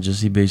mean?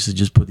 He basically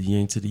just put the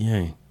yang to the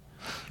yang.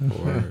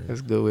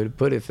 That's a good way to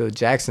put it, Phil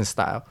Jackson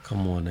style.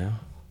 Come on now.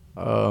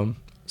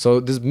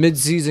 So this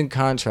mid-season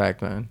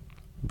contract, man.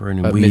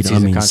 Burning weed,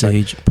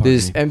 sage.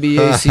 This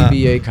NBA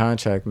CBA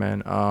contract,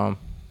 man.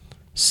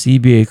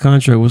 CBA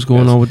contract, what's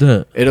going on with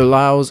that?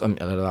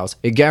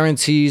 It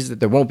guarantees that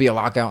there won't be a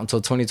lockout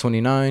until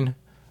 2029.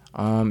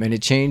 And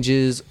it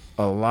changes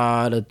a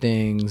lot of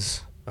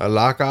things. A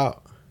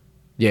lockout?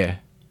 Yeah.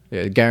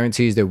 It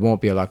guarantees there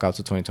won't be a lockout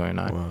till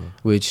 2029,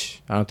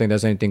 which I don't think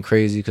that's anything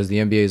crazy, because the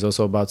NBA is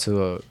also about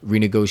to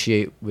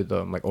renegotiate with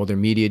like all their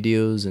media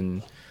deals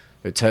and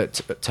their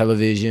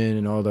television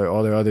and all their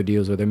other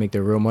deals where they make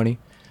their real money.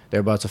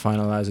 They're about to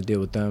finalize a deal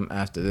with them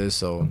after this,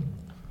 so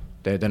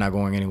they're not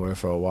going anywhere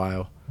for a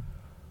while.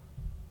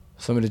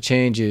 Some of the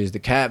changes, the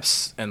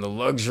caps and the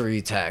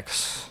luxury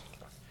tax.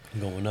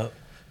 Going up.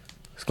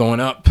 It's going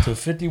up. To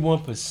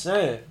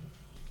 51%.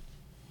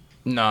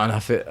 No,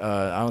 not fit.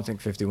 I don't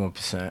think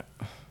 51%.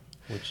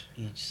 Which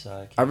each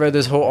side? I read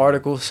this whole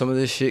article. Some of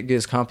this shit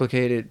gets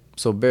complicated,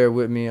 so bear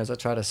with me as I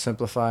try to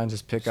simplify and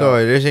just pick out. So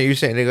you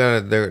saying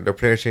the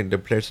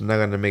players are not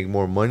gonna make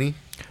more money?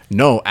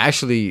 No,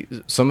 actually,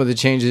 some of the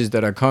changes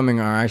that are coming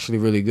are actually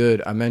really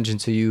good. I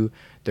mentioned to you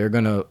they're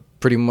gonna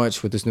pretty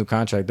much, with this new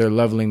contract, they're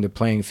leveling the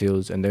playing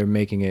fields, and they're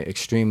making it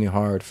extremely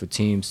hard for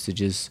teams to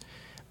just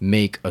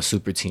make a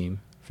super team.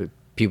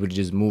 People to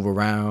just move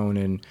around,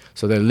 and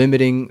so they're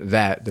limiting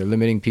that. They're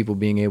limiting people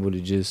being able to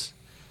just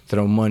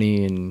throw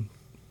money and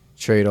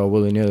trade all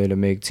willy-nilly to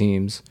make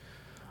teams.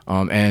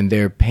 And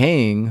they're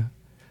paying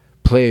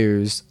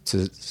players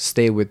to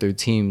stay with their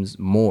teams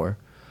more.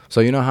 So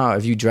you know how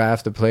if you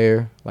draft a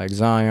player like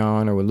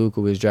Zion or when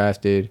Luka was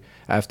drafted,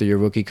 after your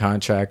rookie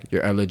contract,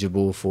 you're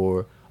eligible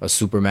for a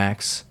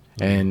supermax,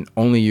 and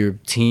only your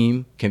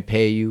team can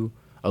pay you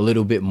a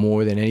little bit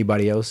more than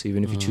anybody else,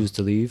 even if you choose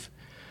to leave.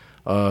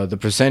 The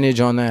percentage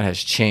on that has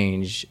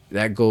changed.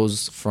 That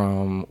goes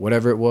from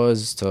whatever it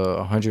was to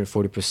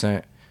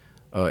 140%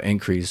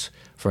 increase.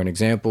 For an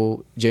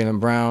example, Jaylen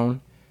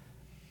Brown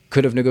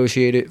could have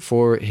negotiated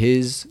for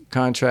his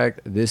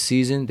contract this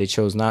season. They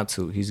chose not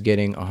to. He's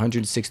getting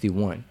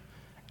 161.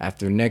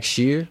 After next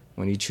year,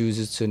 when he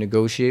chooses to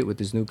negotiate with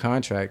his new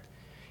contract,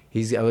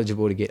 he's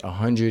eligible to get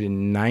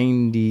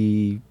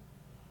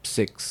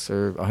 196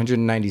 or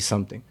 190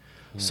 something.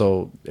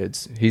 So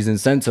he's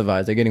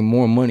incentivized. They're getting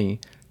more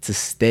money to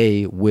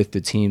stay with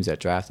the teams that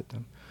drafted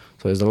them.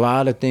 So there's a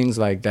lot of things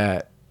like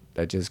that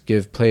just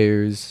give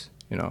players,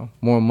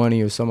 more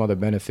money or some other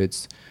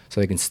benefits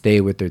so they can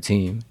stay with their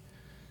team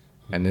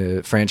and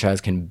the franchise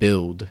can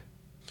build.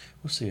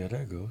 We'll see how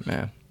that goes.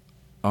 Yeah.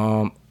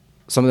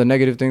 Some of the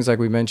negative things, like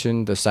we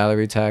mentioned, the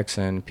salary tax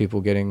and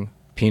people getting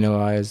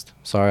penalized.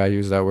 Sorry, I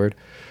used that word,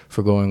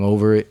 for going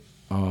over it.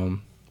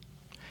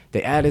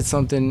 They added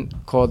something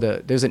called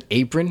there's an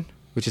apron,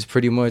 which is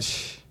pretty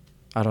much,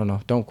 I don't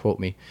know, don't quote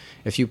me.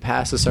 If you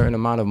pass a certain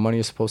amount of money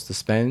you're supposed to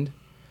spend,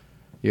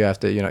 you have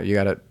to, you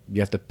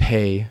have to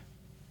pay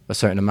a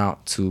certain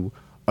amount to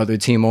other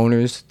team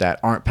owners that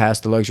aren't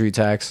past the luxury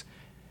tax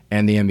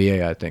and the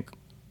NBA, I think,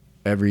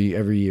 every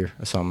year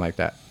or something like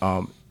that.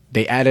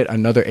 They added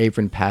another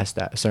apron past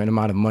that, a certain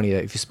amount of money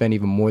that if you spend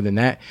even more than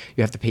that,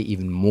 you have to pay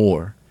even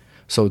more.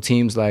 So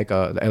teams like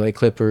the LA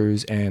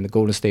Clippers and the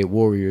Golden State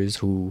Warriors,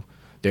 who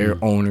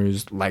their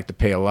owners like to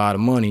pay a lot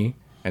of money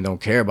and don't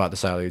care about the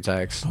salary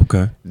tax,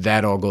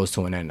 that all goes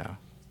to an end now.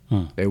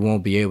 They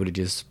won't be able to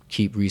just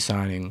keep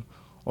re-signing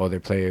all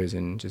their players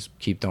and just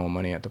keep throwing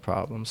money at the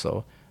problem.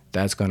 So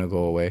that's going to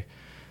go away.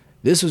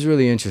 This was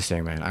really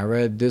interesting, man. I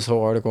read this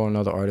whole article,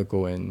 another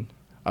article, and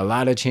a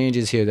lot of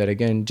changes here that,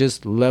 again,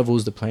 just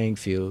levels the playing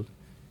field.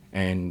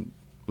 And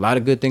a lot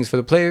of good things for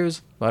the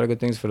players, a lot of good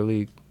things for the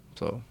league.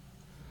 So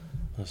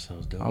that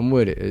sounds dope. I'm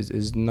with it.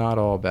 It's not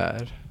all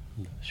bad.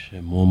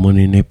 Shit, more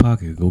money in their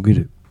pocket. Go get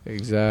it.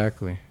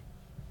 Exactly.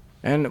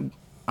 And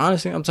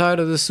honestly, I'm tired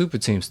of this super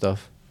team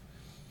stuff.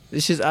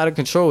 It's just out of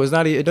control.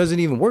 It doesn't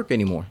even work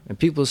anymore. And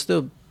people are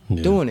still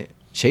doing it.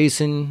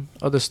 Chasing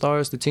other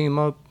stars to team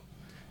up.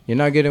 You're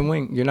not getting a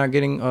ring.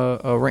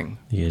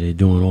 Yeah, they're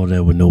doing all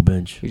that with no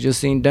bench. You just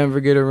seen Denver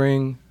get a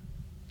ring.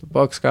 The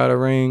Bucks got a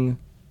ring.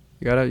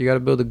 You gotta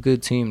build a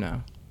good team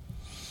now.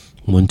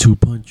 1-2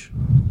 punch.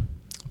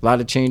 A lot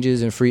of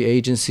changes in free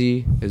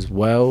agency as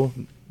well,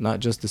 not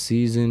just the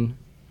season.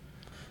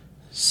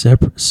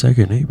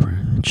 Second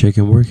apron,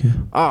 chicken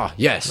working. Ah,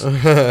 yes.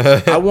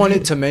 I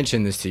wanted to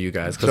mention this to you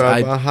guys because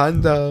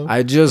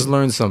I just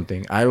learned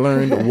something. I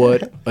learned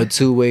what a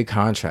two-way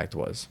contract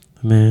was.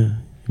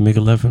 Man, you make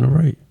a left and a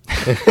right.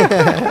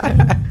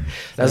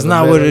 That's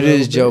not what it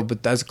is, Joe,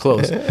 but that's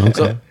close. Okay.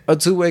 So a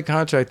two-way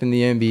contract in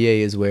the NBA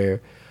is where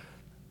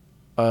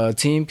a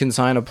team can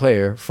sign a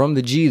player from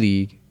the G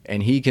League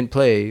and he can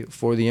play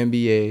for the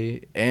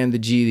NBA and the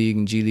G League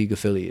and G League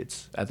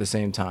affiliates at the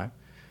same time.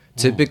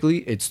 Typically,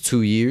 it's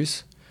 2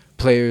 years.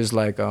 Players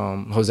like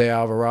Jose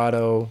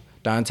Alvarado,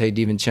 Dante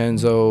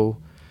DiVincenzo,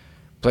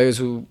 players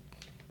who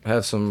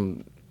have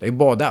they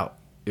balled out.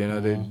 You know,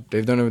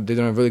 they've done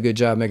a really good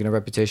job making a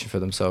reputation for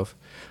themselves.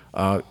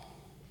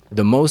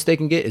 The most they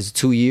can get is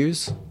 2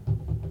 years.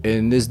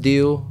 In this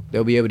deal,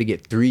 they'll be able to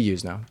get 3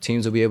 years now.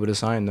 Teams will be able to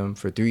sign them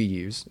for 3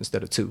 years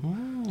instead of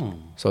 2.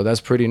 So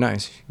that's pretty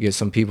nice. You get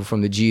some people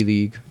from the G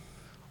League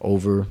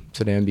over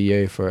to the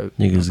NBA for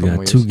niggas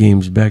got 2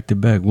 games back to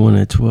back, one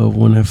at 12,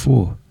 one at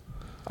 4.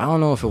 I don't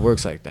know if it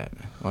works like that.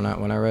 When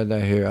I read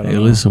that here, I don't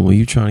know. Listen, when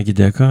you trying to get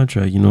that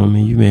contract, you know what I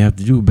mean, you may have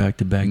to do back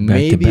to back.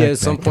 Maybe at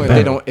some point,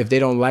 if they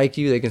don't like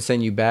you, they can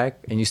send you back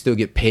and you still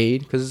get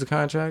paid because it's a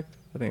contract.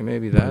 I think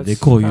maybe that's. They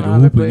call you to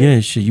hoop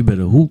again. Shit, you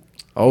better hoop.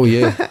 Oh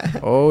yeah,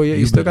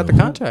 you still got the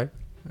contract.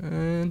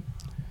 And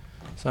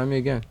sign me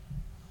again.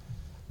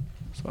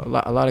 So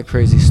a lot of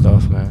crazy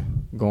stuff,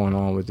 man, going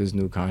on with this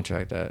new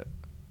contract that.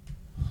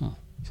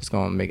 It's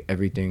gonna make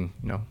everything,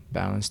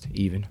 balanced,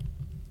 even.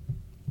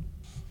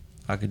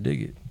 I could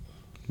dig it.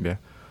 Yeah.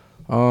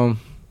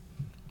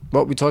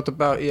 But we talked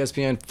about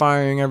ESPN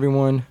firing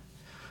everyone,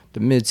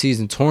 the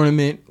mid-season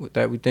tournament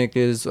that we think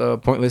is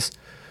pointless,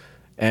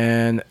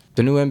 and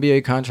the new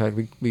NBA contract.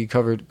 We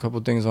covered a couple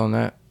things on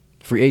that.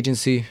 Free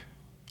agency.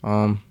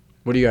 What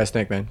do you guys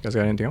think, man? You guys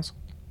got anything else?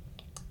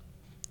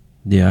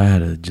 Yeah, I had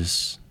to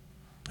just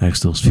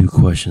ask those few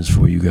questions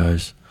for you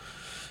guys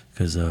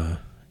because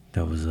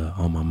that was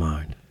on my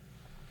mind.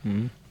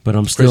 Mm-hmm. But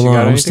I'm still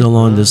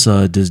on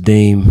this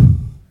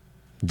Dame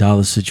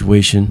Dollar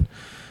situation.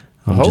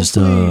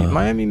 Hopefully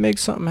Miami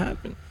makes something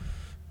happen.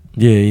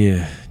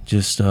 Yeah.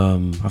 Just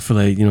I feel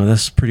like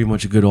that's pretty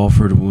much a good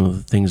offer to one of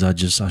the things I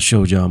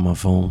showed you on my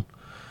phone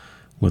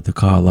with the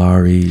Kyle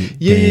Lowry,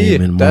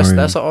 Dame, and Martin.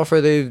 That's an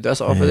offer they've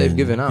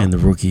given out, and the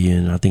rookie,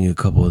 and I think a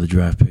couple of the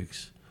draft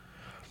picks,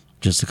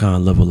 just to kind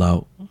of level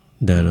out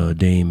that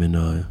Dame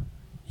and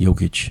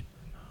Jokic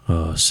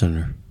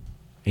center.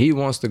 He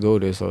wants to go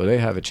there, so they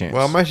have a chance.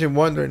 Well, I'm actually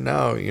wondering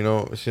now,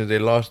 since they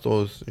lost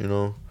those,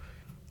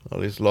 at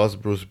least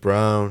lost Bruce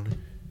Brown.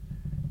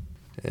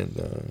 And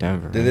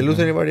Denver. Did they lose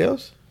anybody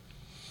else?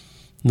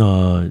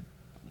 No,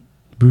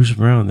 Bruce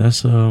Brown,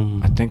 that's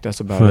I think that's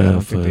about it. I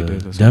don't think they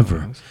did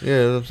Denver. Yeah,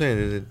 that's what I'm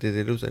saying. Did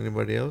they lose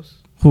anybody else?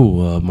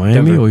 Who,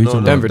 Miami? Denver. Or you no,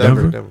 talking Denver, about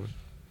Denver? Denver.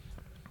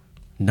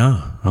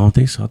 Nah, I don't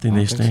think so. I think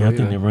I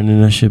think they're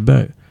running that shit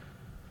back.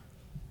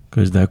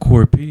 Because that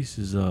core piece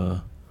is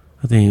I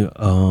think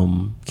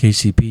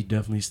KCP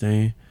definitely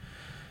staying.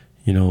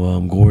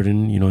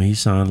 Gordon, he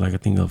signed like I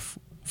think a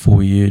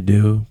 4-year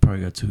deal.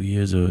 Probably got 2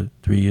 years or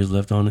 3 years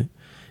left on it.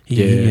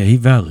 He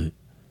valid.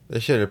 They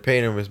should have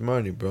paid him his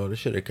money, bro. They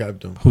should have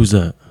kept him. Who's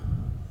that?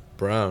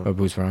 Brown.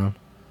 Bruce Brown.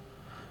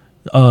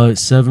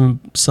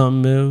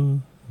 7-something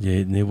mil.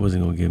 Yeah, they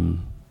wasn't gonna give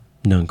him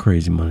none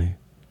crazy money.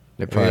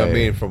 They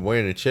probably, from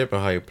winning the chip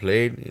and how he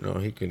played,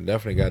 he can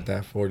definitely got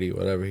that 40,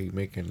 whatever he's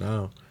making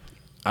now.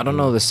 I don't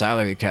know the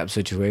salary cap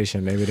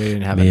situation. Maybe they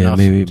didn't have enough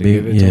to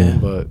give it to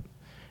him. But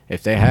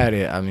if they had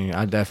it, I mean,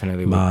 I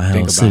definitely would think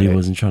about it. City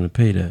wasn't trying to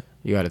pay that.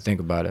 You got to think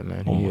about it,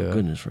 man. Oh, my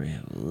goodness, for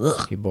him.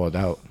 He balled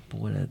out.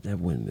 Boy, that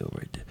windmill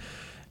right there.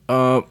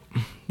 All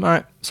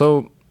right.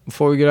 So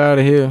before we get out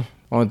of here,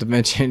 I wanted to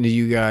mention to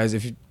you guys,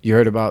 if you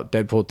heard about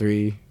Deadpool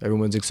 3,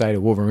 everyone's excited.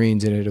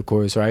 Wolverine's in it, of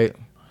course, right?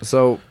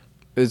 So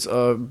it's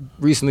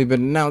recently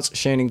been announced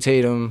Channing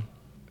Tatum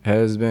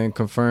has been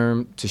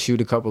confirmed to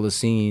shoot a couple of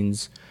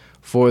scenes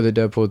for the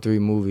Deadpool 3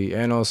 movie,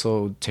 and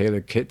also Taylor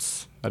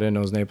Kitsch. I didn't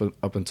know his name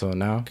up until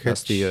now.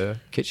 That's the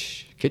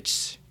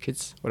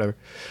Kitsch, whatever.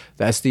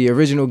 That's the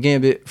original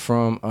Gambit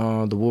from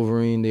the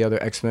Wolverine, the other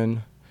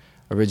X-Men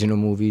original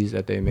movies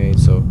that they made.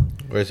 So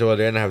wait, so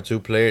they're gonna have two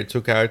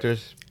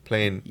characters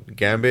playing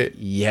Gambit?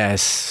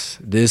 Yes,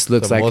 this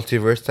looks like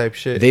multiverse type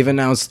shit. They've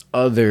announced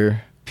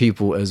other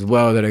people as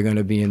well that are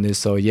gonna be in this.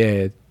 So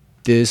yeah,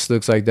 this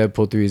looks like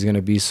Deadpool 3 is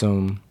gonna be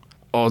some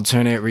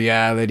alternate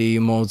reality,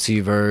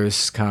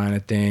 multiverse kind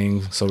of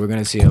thing. So we're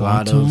gonna see a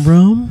lot of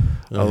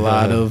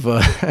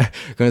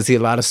gonna see a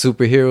lot of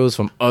superheroes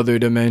from other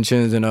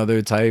dimensions and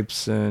other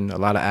types, and a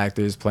lot of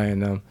actors playing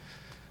them,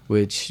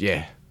 which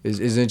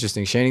is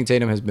interesting. Channing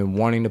Tatum has been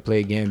wanting to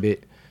play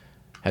Gambit,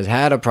 has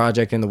had a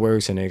project in the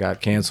works and it got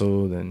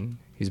canceled, and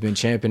he's been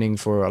championing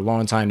for a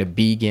long time to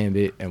be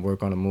Gambit and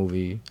work on a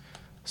movie.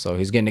 So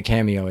he's getting a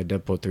cameo at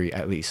Deadpool 3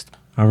 at least.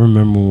 I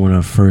remember when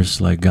I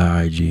first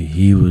got IG,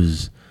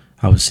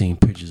 I was seeing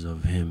pictures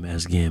of him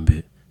as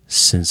Gambit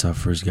since I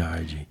first got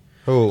IG.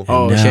 Who?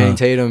 Oh, now- Channing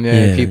Tatum.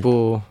 Yeah, yeah.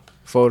 people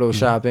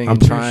photoshopping I'm and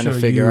pretty trying to sure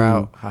figure you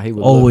out how he would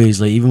look. Always,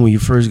 like, even when you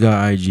first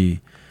got IG,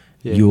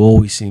 Yeah. you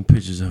always seen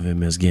pictures of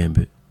him as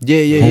Gambit.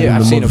 Yeah. holding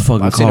I've the seen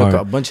motherfucking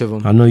a bunch of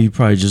them. I know you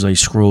probably just like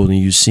scrolled and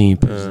you seen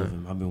pictures of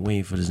him. I've been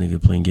waiting for this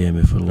nigga playing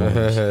Gambit for the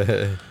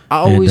longest. I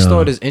always And,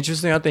 thought it's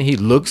interesting. I think he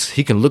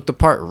can look the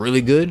part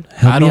really good.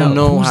 Help I me don't out.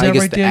 know Who's how he that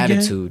gets right the there again?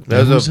 attitude. That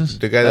Who's was this?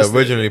 the guy That's that the-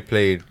 originally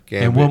played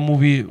Gambit. And what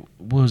movie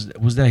was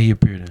that he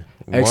appeared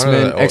in? One of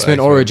the old X-Men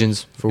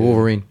Origins for Yeah.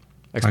 Wolverine.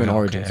 X-Men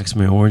Origins.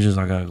 X-Men Origins.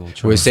 I gotta go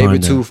try Where to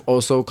find that. Sabretooth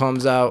also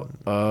comes out.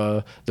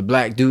 The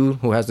black dude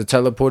who has the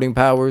teleporting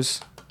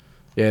powers.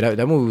 Yeah,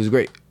 that movie was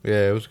great.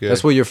 Yeah, it was good.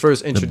 That's where you're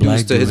first black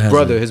introduced to dude his has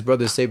brother. a- His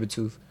brother's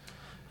Sabretooth.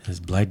 This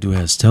black dude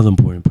has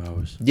teleporting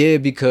powers. Yeah,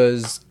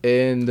 because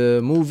in the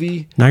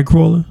movie,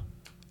 Nightcrawler.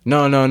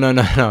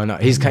 no.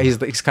 He's kind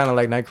of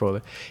like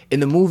Nightcrawler.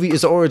 In the movie,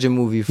 it's an origin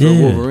movie for Yeah.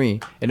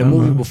 Wolverine. In the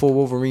movie before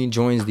Wolverine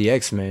joins the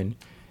X-Men,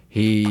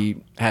 he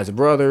has a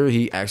brother.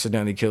 He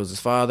accidentally kills his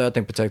father, I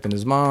think protecting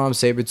his mom.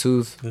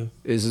 Sabretooth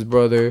is his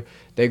brother.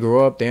 They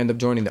grow up. They end up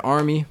joining the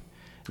army.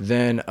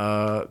 Then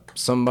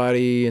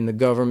somebody in the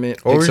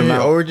government picks him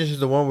out. Origins is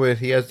the one where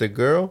he has the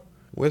girl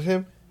with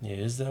him. Yeah,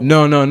 is that?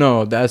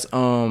 No. That's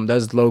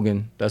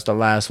Logan. That's the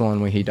last one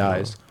when he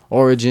dies.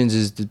 Origins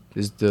is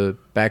the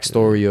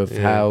backstory of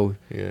how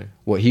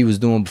what he was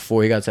doing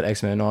before he got to the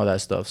X-Men and all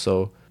that stuff.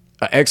 So,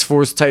 an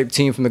X-Force type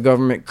team from the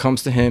government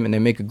comes to him and they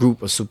make a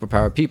group of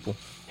superpowered people.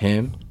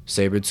 Him,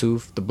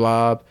 Sabretooth, the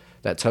Blob,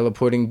 that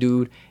teleporting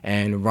dude,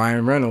 and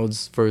Ryan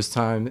Reynolds first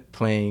time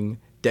playing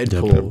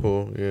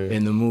Deadpool,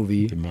 in the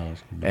movie.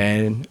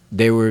 And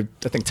they were,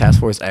 I think, Task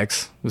Force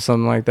X or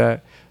something like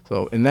that.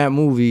 So in that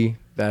movie,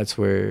 that's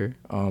where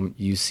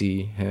you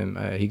see him.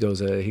 He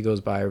goes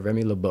by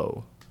Remy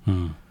LeBeau.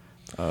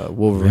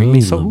 Wolverine.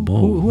 Remy So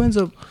LeBeau. who ends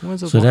up?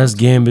 So that's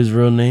Gambit's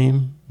real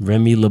name,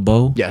 Remy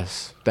LeBeau.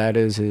 Yes, that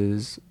is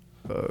his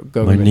My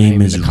government name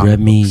in is the comic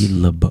Remy books.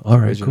 LeBeau. All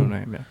right, Original cool.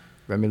 name, yeah.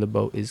 Remy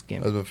LeBeau is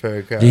Gambit. That's my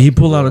favorite guy. Did he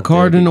pull out a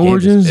card in the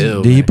Gambit's Origins?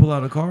 ill, Did he man. pull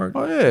out a card?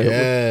 Oh yeah.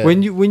 Yeah.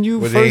 When you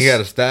But first. then he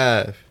got a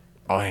staff.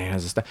 Oh, he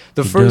has a staff.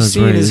 The He first does,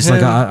 scene right. is It's him.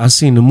 like I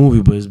seen the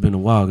movie, but it's been a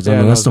while because I Yeah,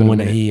 know no, that's it's the been a one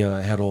that minute. he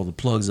had all the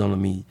plugs on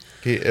him.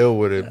 He ill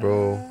with it,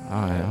 bro.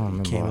 I don't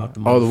remember. came out the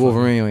The motherfucker.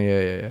 Wolverine one,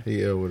 yeah.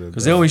 He ill with it.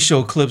 Because bro. they always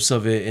show clips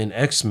of it in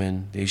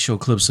X-Men. They show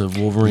clips of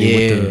Wolverine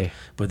with Yeah. the,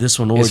 but this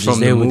one It's Origins, from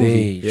the they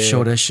movie, they yeah.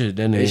 show that shit.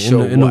 Then They they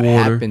show in the what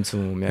water. happened to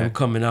him, Him yeah.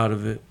 coming out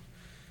of it.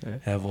 Yeah.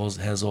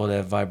 Has all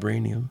that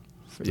vibranium.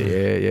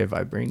 Yeah,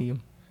 vibranium.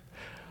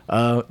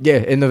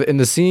 In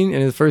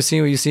the first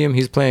scene where you see him,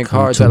 he's playing Come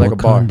cards to at like a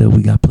bar. Wakanda,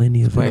 we got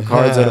plenty of Playing it.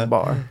 cards at a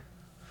bar.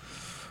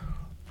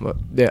 But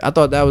yeah, I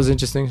thought that was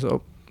interesting.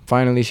 So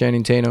finally,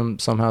 Channing Tatum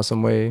somehow,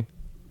 some way.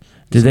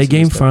 Did that since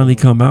game he's finally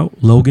come out,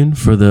 Logan,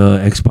 for the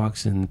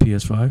Xbox and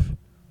PS5?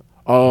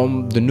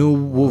 The new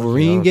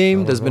Wolverine I game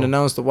don't that's been know.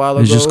 announced a while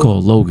ago. It's just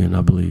called Logan,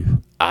 I believe. It's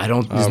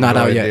have not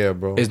no out yet. idea,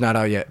 bro. It's not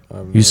out yet.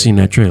 You seen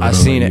that trailer? I though,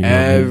 seen right? it. You know what I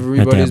mean? At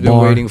Everybody's that been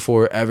bar. waiting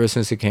for it ever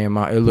since it came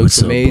out. It looks What's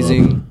up,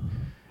 amazing. bub?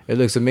 It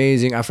looks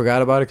amazing. I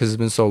forgot about it because it's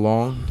been so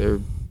long.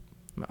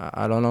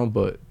 I don't know,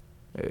 but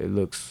it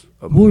looks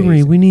amazing.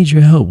 Wolverine, we need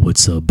your help.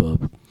 What's up,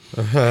 bub?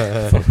 Fuck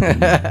him, man.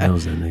 That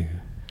was that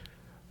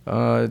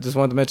nigga. Just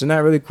wanted to mention that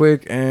really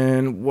quick.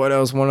 And what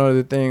else? One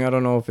other thing. I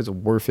don't know if it's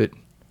worth it.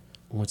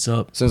 What's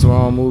up? Since we're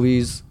on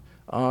movies,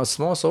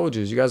 Small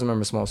Soldiers. You guys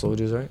remember Small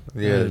Soldiers, right?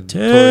 Yeah.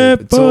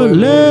 The toy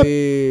Lip.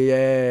 movie.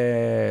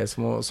 Yeah,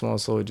 Small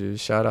Soldiers.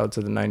 Shout out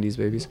to the '90s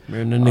babies.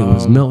 Man, that nigga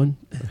was melting.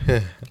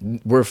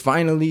 We're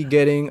finally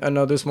getting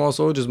another Small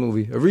Soldiers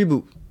movie, a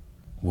reboot.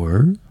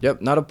 Word?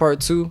 Yep, not a part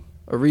 2,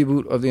 a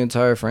reboot of the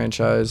entire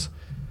franchise.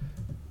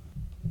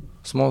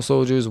 Small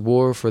Soldiers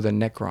War for the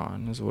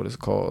Necron is what it's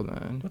called,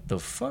 man. What the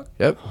fuck?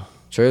 Yep.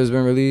 Trailer's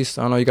been released.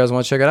 I don't know, you guys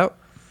want to check it out?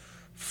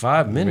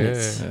 5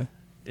 minutes. Yeah.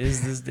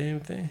 Is this damn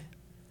thing?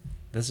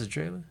 That's a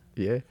trailer?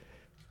 Yeah.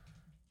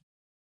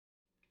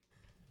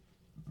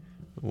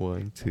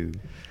 1, 2.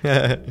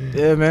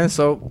 Yeah, man.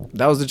 So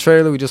that was the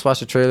trailer. We just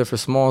watched the trailer for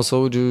Small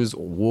Soldiers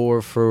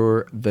War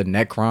for the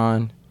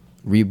Necron,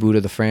 reboot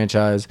of the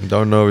franchise.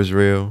 Don't know if it's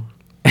real.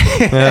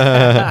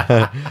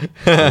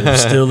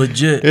 It's still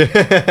legit.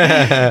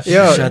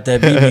 Yo, Shot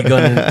that BB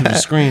gun in through the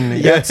screen.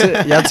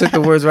 nigga. y'all took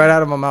the words right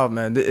out of my mouth,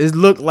 man. It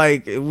looked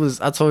like it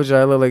was. I told you,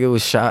 it looked like it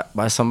was shot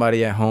by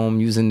somebody at home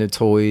using their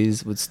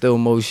toys with still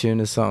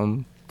motion or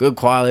something. Good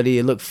quality.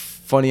 It looked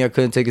funny. I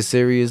couldn't take it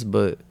serious,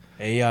 but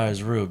AI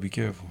is real. Be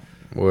careful.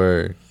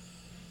 Word.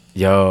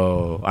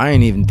 yo, I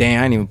ain't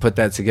even put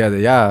that together.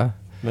 Yeah,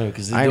 Man,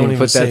 because I didn't even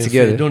put that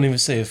together. It don't even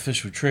say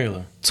official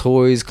trailer.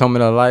 toys coming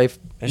to life.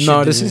 That shit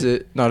No, this didn't- is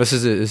it. No, this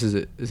is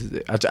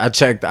it. I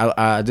checked.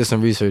 I did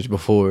some research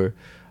before.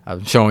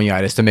 I'm showing y'all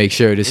this to make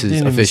sure this It is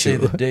didn't even say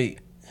official. the date.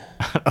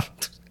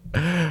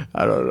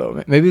 I don't know,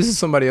 man. Maybe this is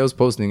somebody else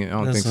posting it. I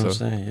don't That's think what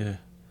so. I'm saying, yeah.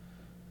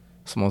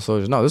 Small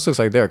Soldiers. No, this looks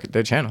like their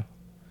channel.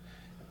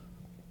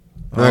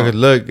 Look.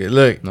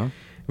 No?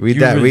 Read You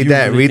that. really- Read you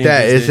that. really Read think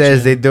that. it's It their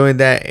says they're doing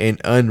that in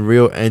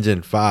Unreal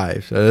Engine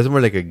 5. So that's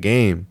more like a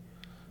game.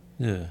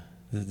 Yeah,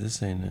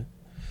 this ain't it.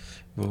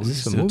 But we Is this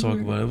a still movie? talk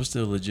about it. It was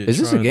still legit. Is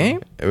this a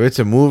game? If it's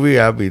a movie,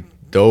 I'd be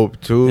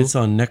dope too. It's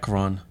on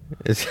Necron.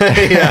 It's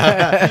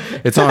yeah.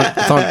 It's on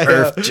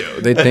Earth, Joe.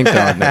 They think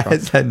they're on Necron.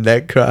 It's a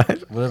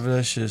Necron. Whatever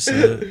that shit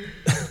said.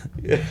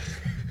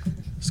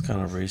 It's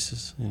kind of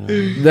racist, you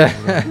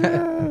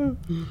know.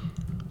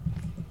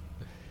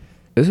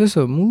 Is this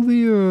a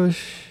movie or?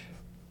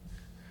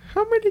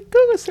 How many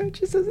Google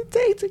searches does it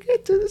take to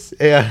get to this?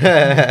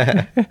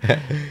 Yeah.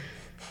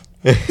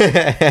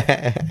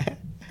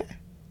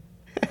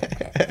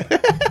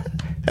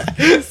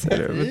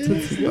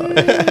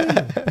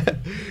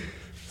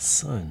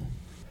 Son,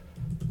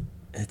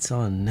 it's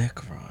on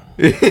Necron.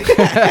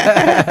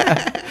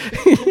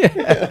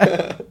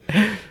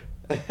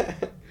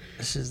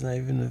 This is not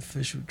even an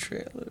official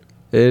trailer.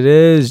 It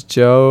is,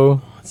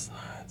 Joe. No, it's not.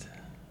 It's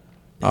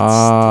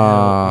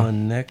Ah. still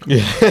on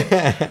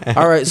Necron.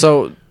 All right,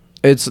 so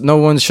it's no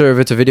one's sure if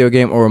it's a video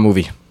game or a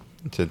movie.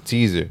 It's a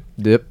teaser.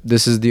 Yep,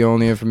 this is the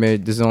only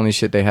information. This is the only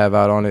shit they have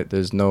out on it.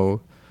 There's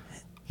no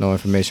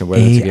information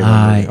whether it's a game or a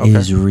AI movie.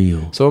 is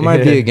real. So it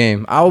might be a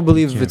game. I will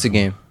believe if it's a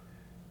game.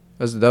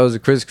 That was a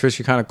Chris. Chris,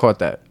 you kind of caught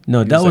that. No,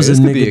 He that was was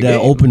a like, "This could be nigga a that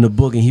game." opened the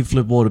book and he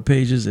flipped all the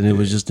pages and it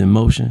was just in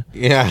motion.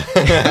 Yeah.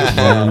 You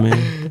know what I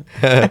mean?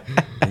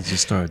 It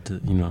just started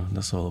to,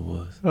 that's all it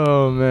was.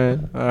 Oh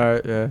man! All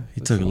right, yeah. He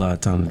took a lot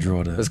of time to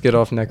draw that. Let's get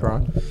off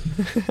Necron.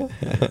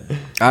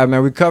 All right,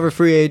 man. We covered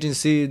free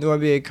agency, new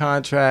NBA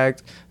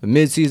contract, the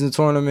midseason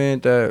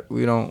tournament that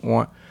we don't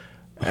want,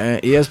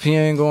 and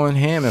ESPN going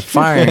ham and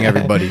firing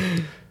everybody.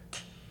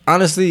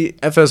 Honestly,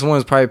 FS1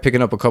 is probably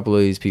picking up a couple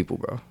of these people,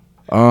 bro.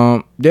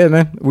 Yeah,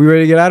 man. We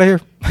ready to get out of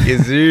here?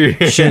 Yes,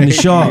 sir. Shannon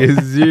Sharp.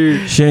 Yes,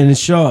 sir. Shannon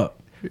Sharp.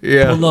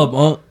 Yeah. Pull up,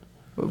 Unc.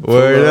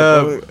 Word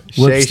up.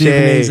 Whip Stephen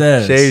A's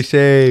ass.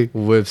 Shay.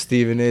 Whip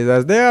Stephen A's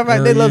ass. They're all right.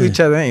 Hell They love yeah. each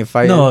other. They ain't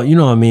fighting. No, you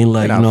know what I mean?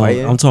 Like, They're not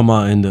fighting. I'm talking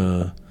about in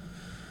the...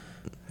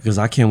 Because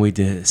I can't wait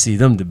to see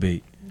them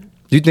debate.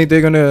 Do you think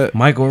they're gonna?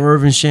 Michael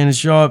Irvin, Shannon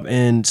Sharp,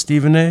 and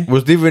Stephen A.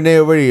 Well, Stephen A.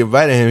 already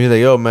invited him. He's like,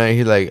 yo, man.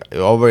 He's like, I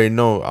already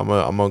know I'm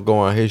gonna go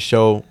on his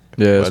show.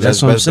 Yeah, But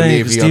That's what I'm best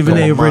saying. believe he Stephen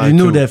gonna A. come on already mine,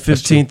 knew too. that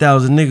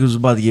 15,000 niggas was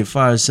about to get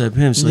fired except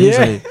him. So he's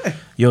Yeah. like,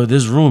 yo,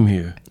 there's room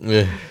here.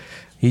 Yeah.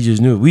 He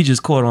just knew it. We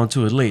just caught on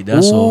to it late.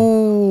 That's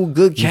all. Ooh,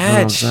 good You know what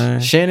I'm catch. saying?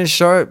 Shannon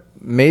Sharp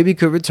maybe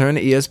could return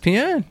to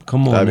ESPN.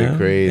 Come on, That'd be man.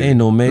 crazy. Ain't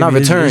no maybe. Not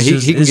return. It's He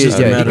just- can it's get. just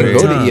a Yeah, he matter can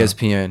of go to time.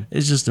 ESPN.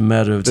 It's just a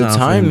matter of The time.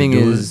 timing for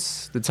him to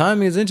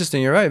do is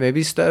interesting. You're right.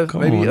 Maybe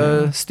Come on,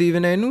 man.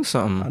 Stephen A. knew it. I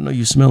something. know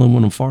you smelling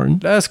when I'm farting.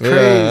 That's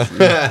Yeah.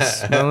 crazy.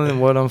 Smelling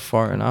what I'm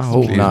farting. I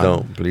hope Please not.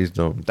 don't. Please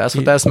don't. That's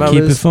what that smell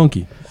Keep it is.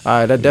 funky. All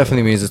right, that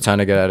definitely means it's time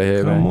to get out of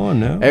here, Come man. on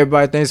now.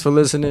 Everybody, thanks for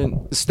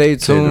listening. Stay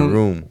Stay in the tuned.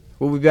 room.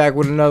 We'll be back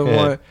with another Yeah.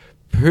 one.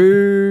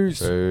 Peace.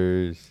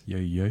 Peace.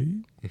 Yeah,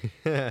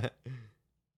 yeah.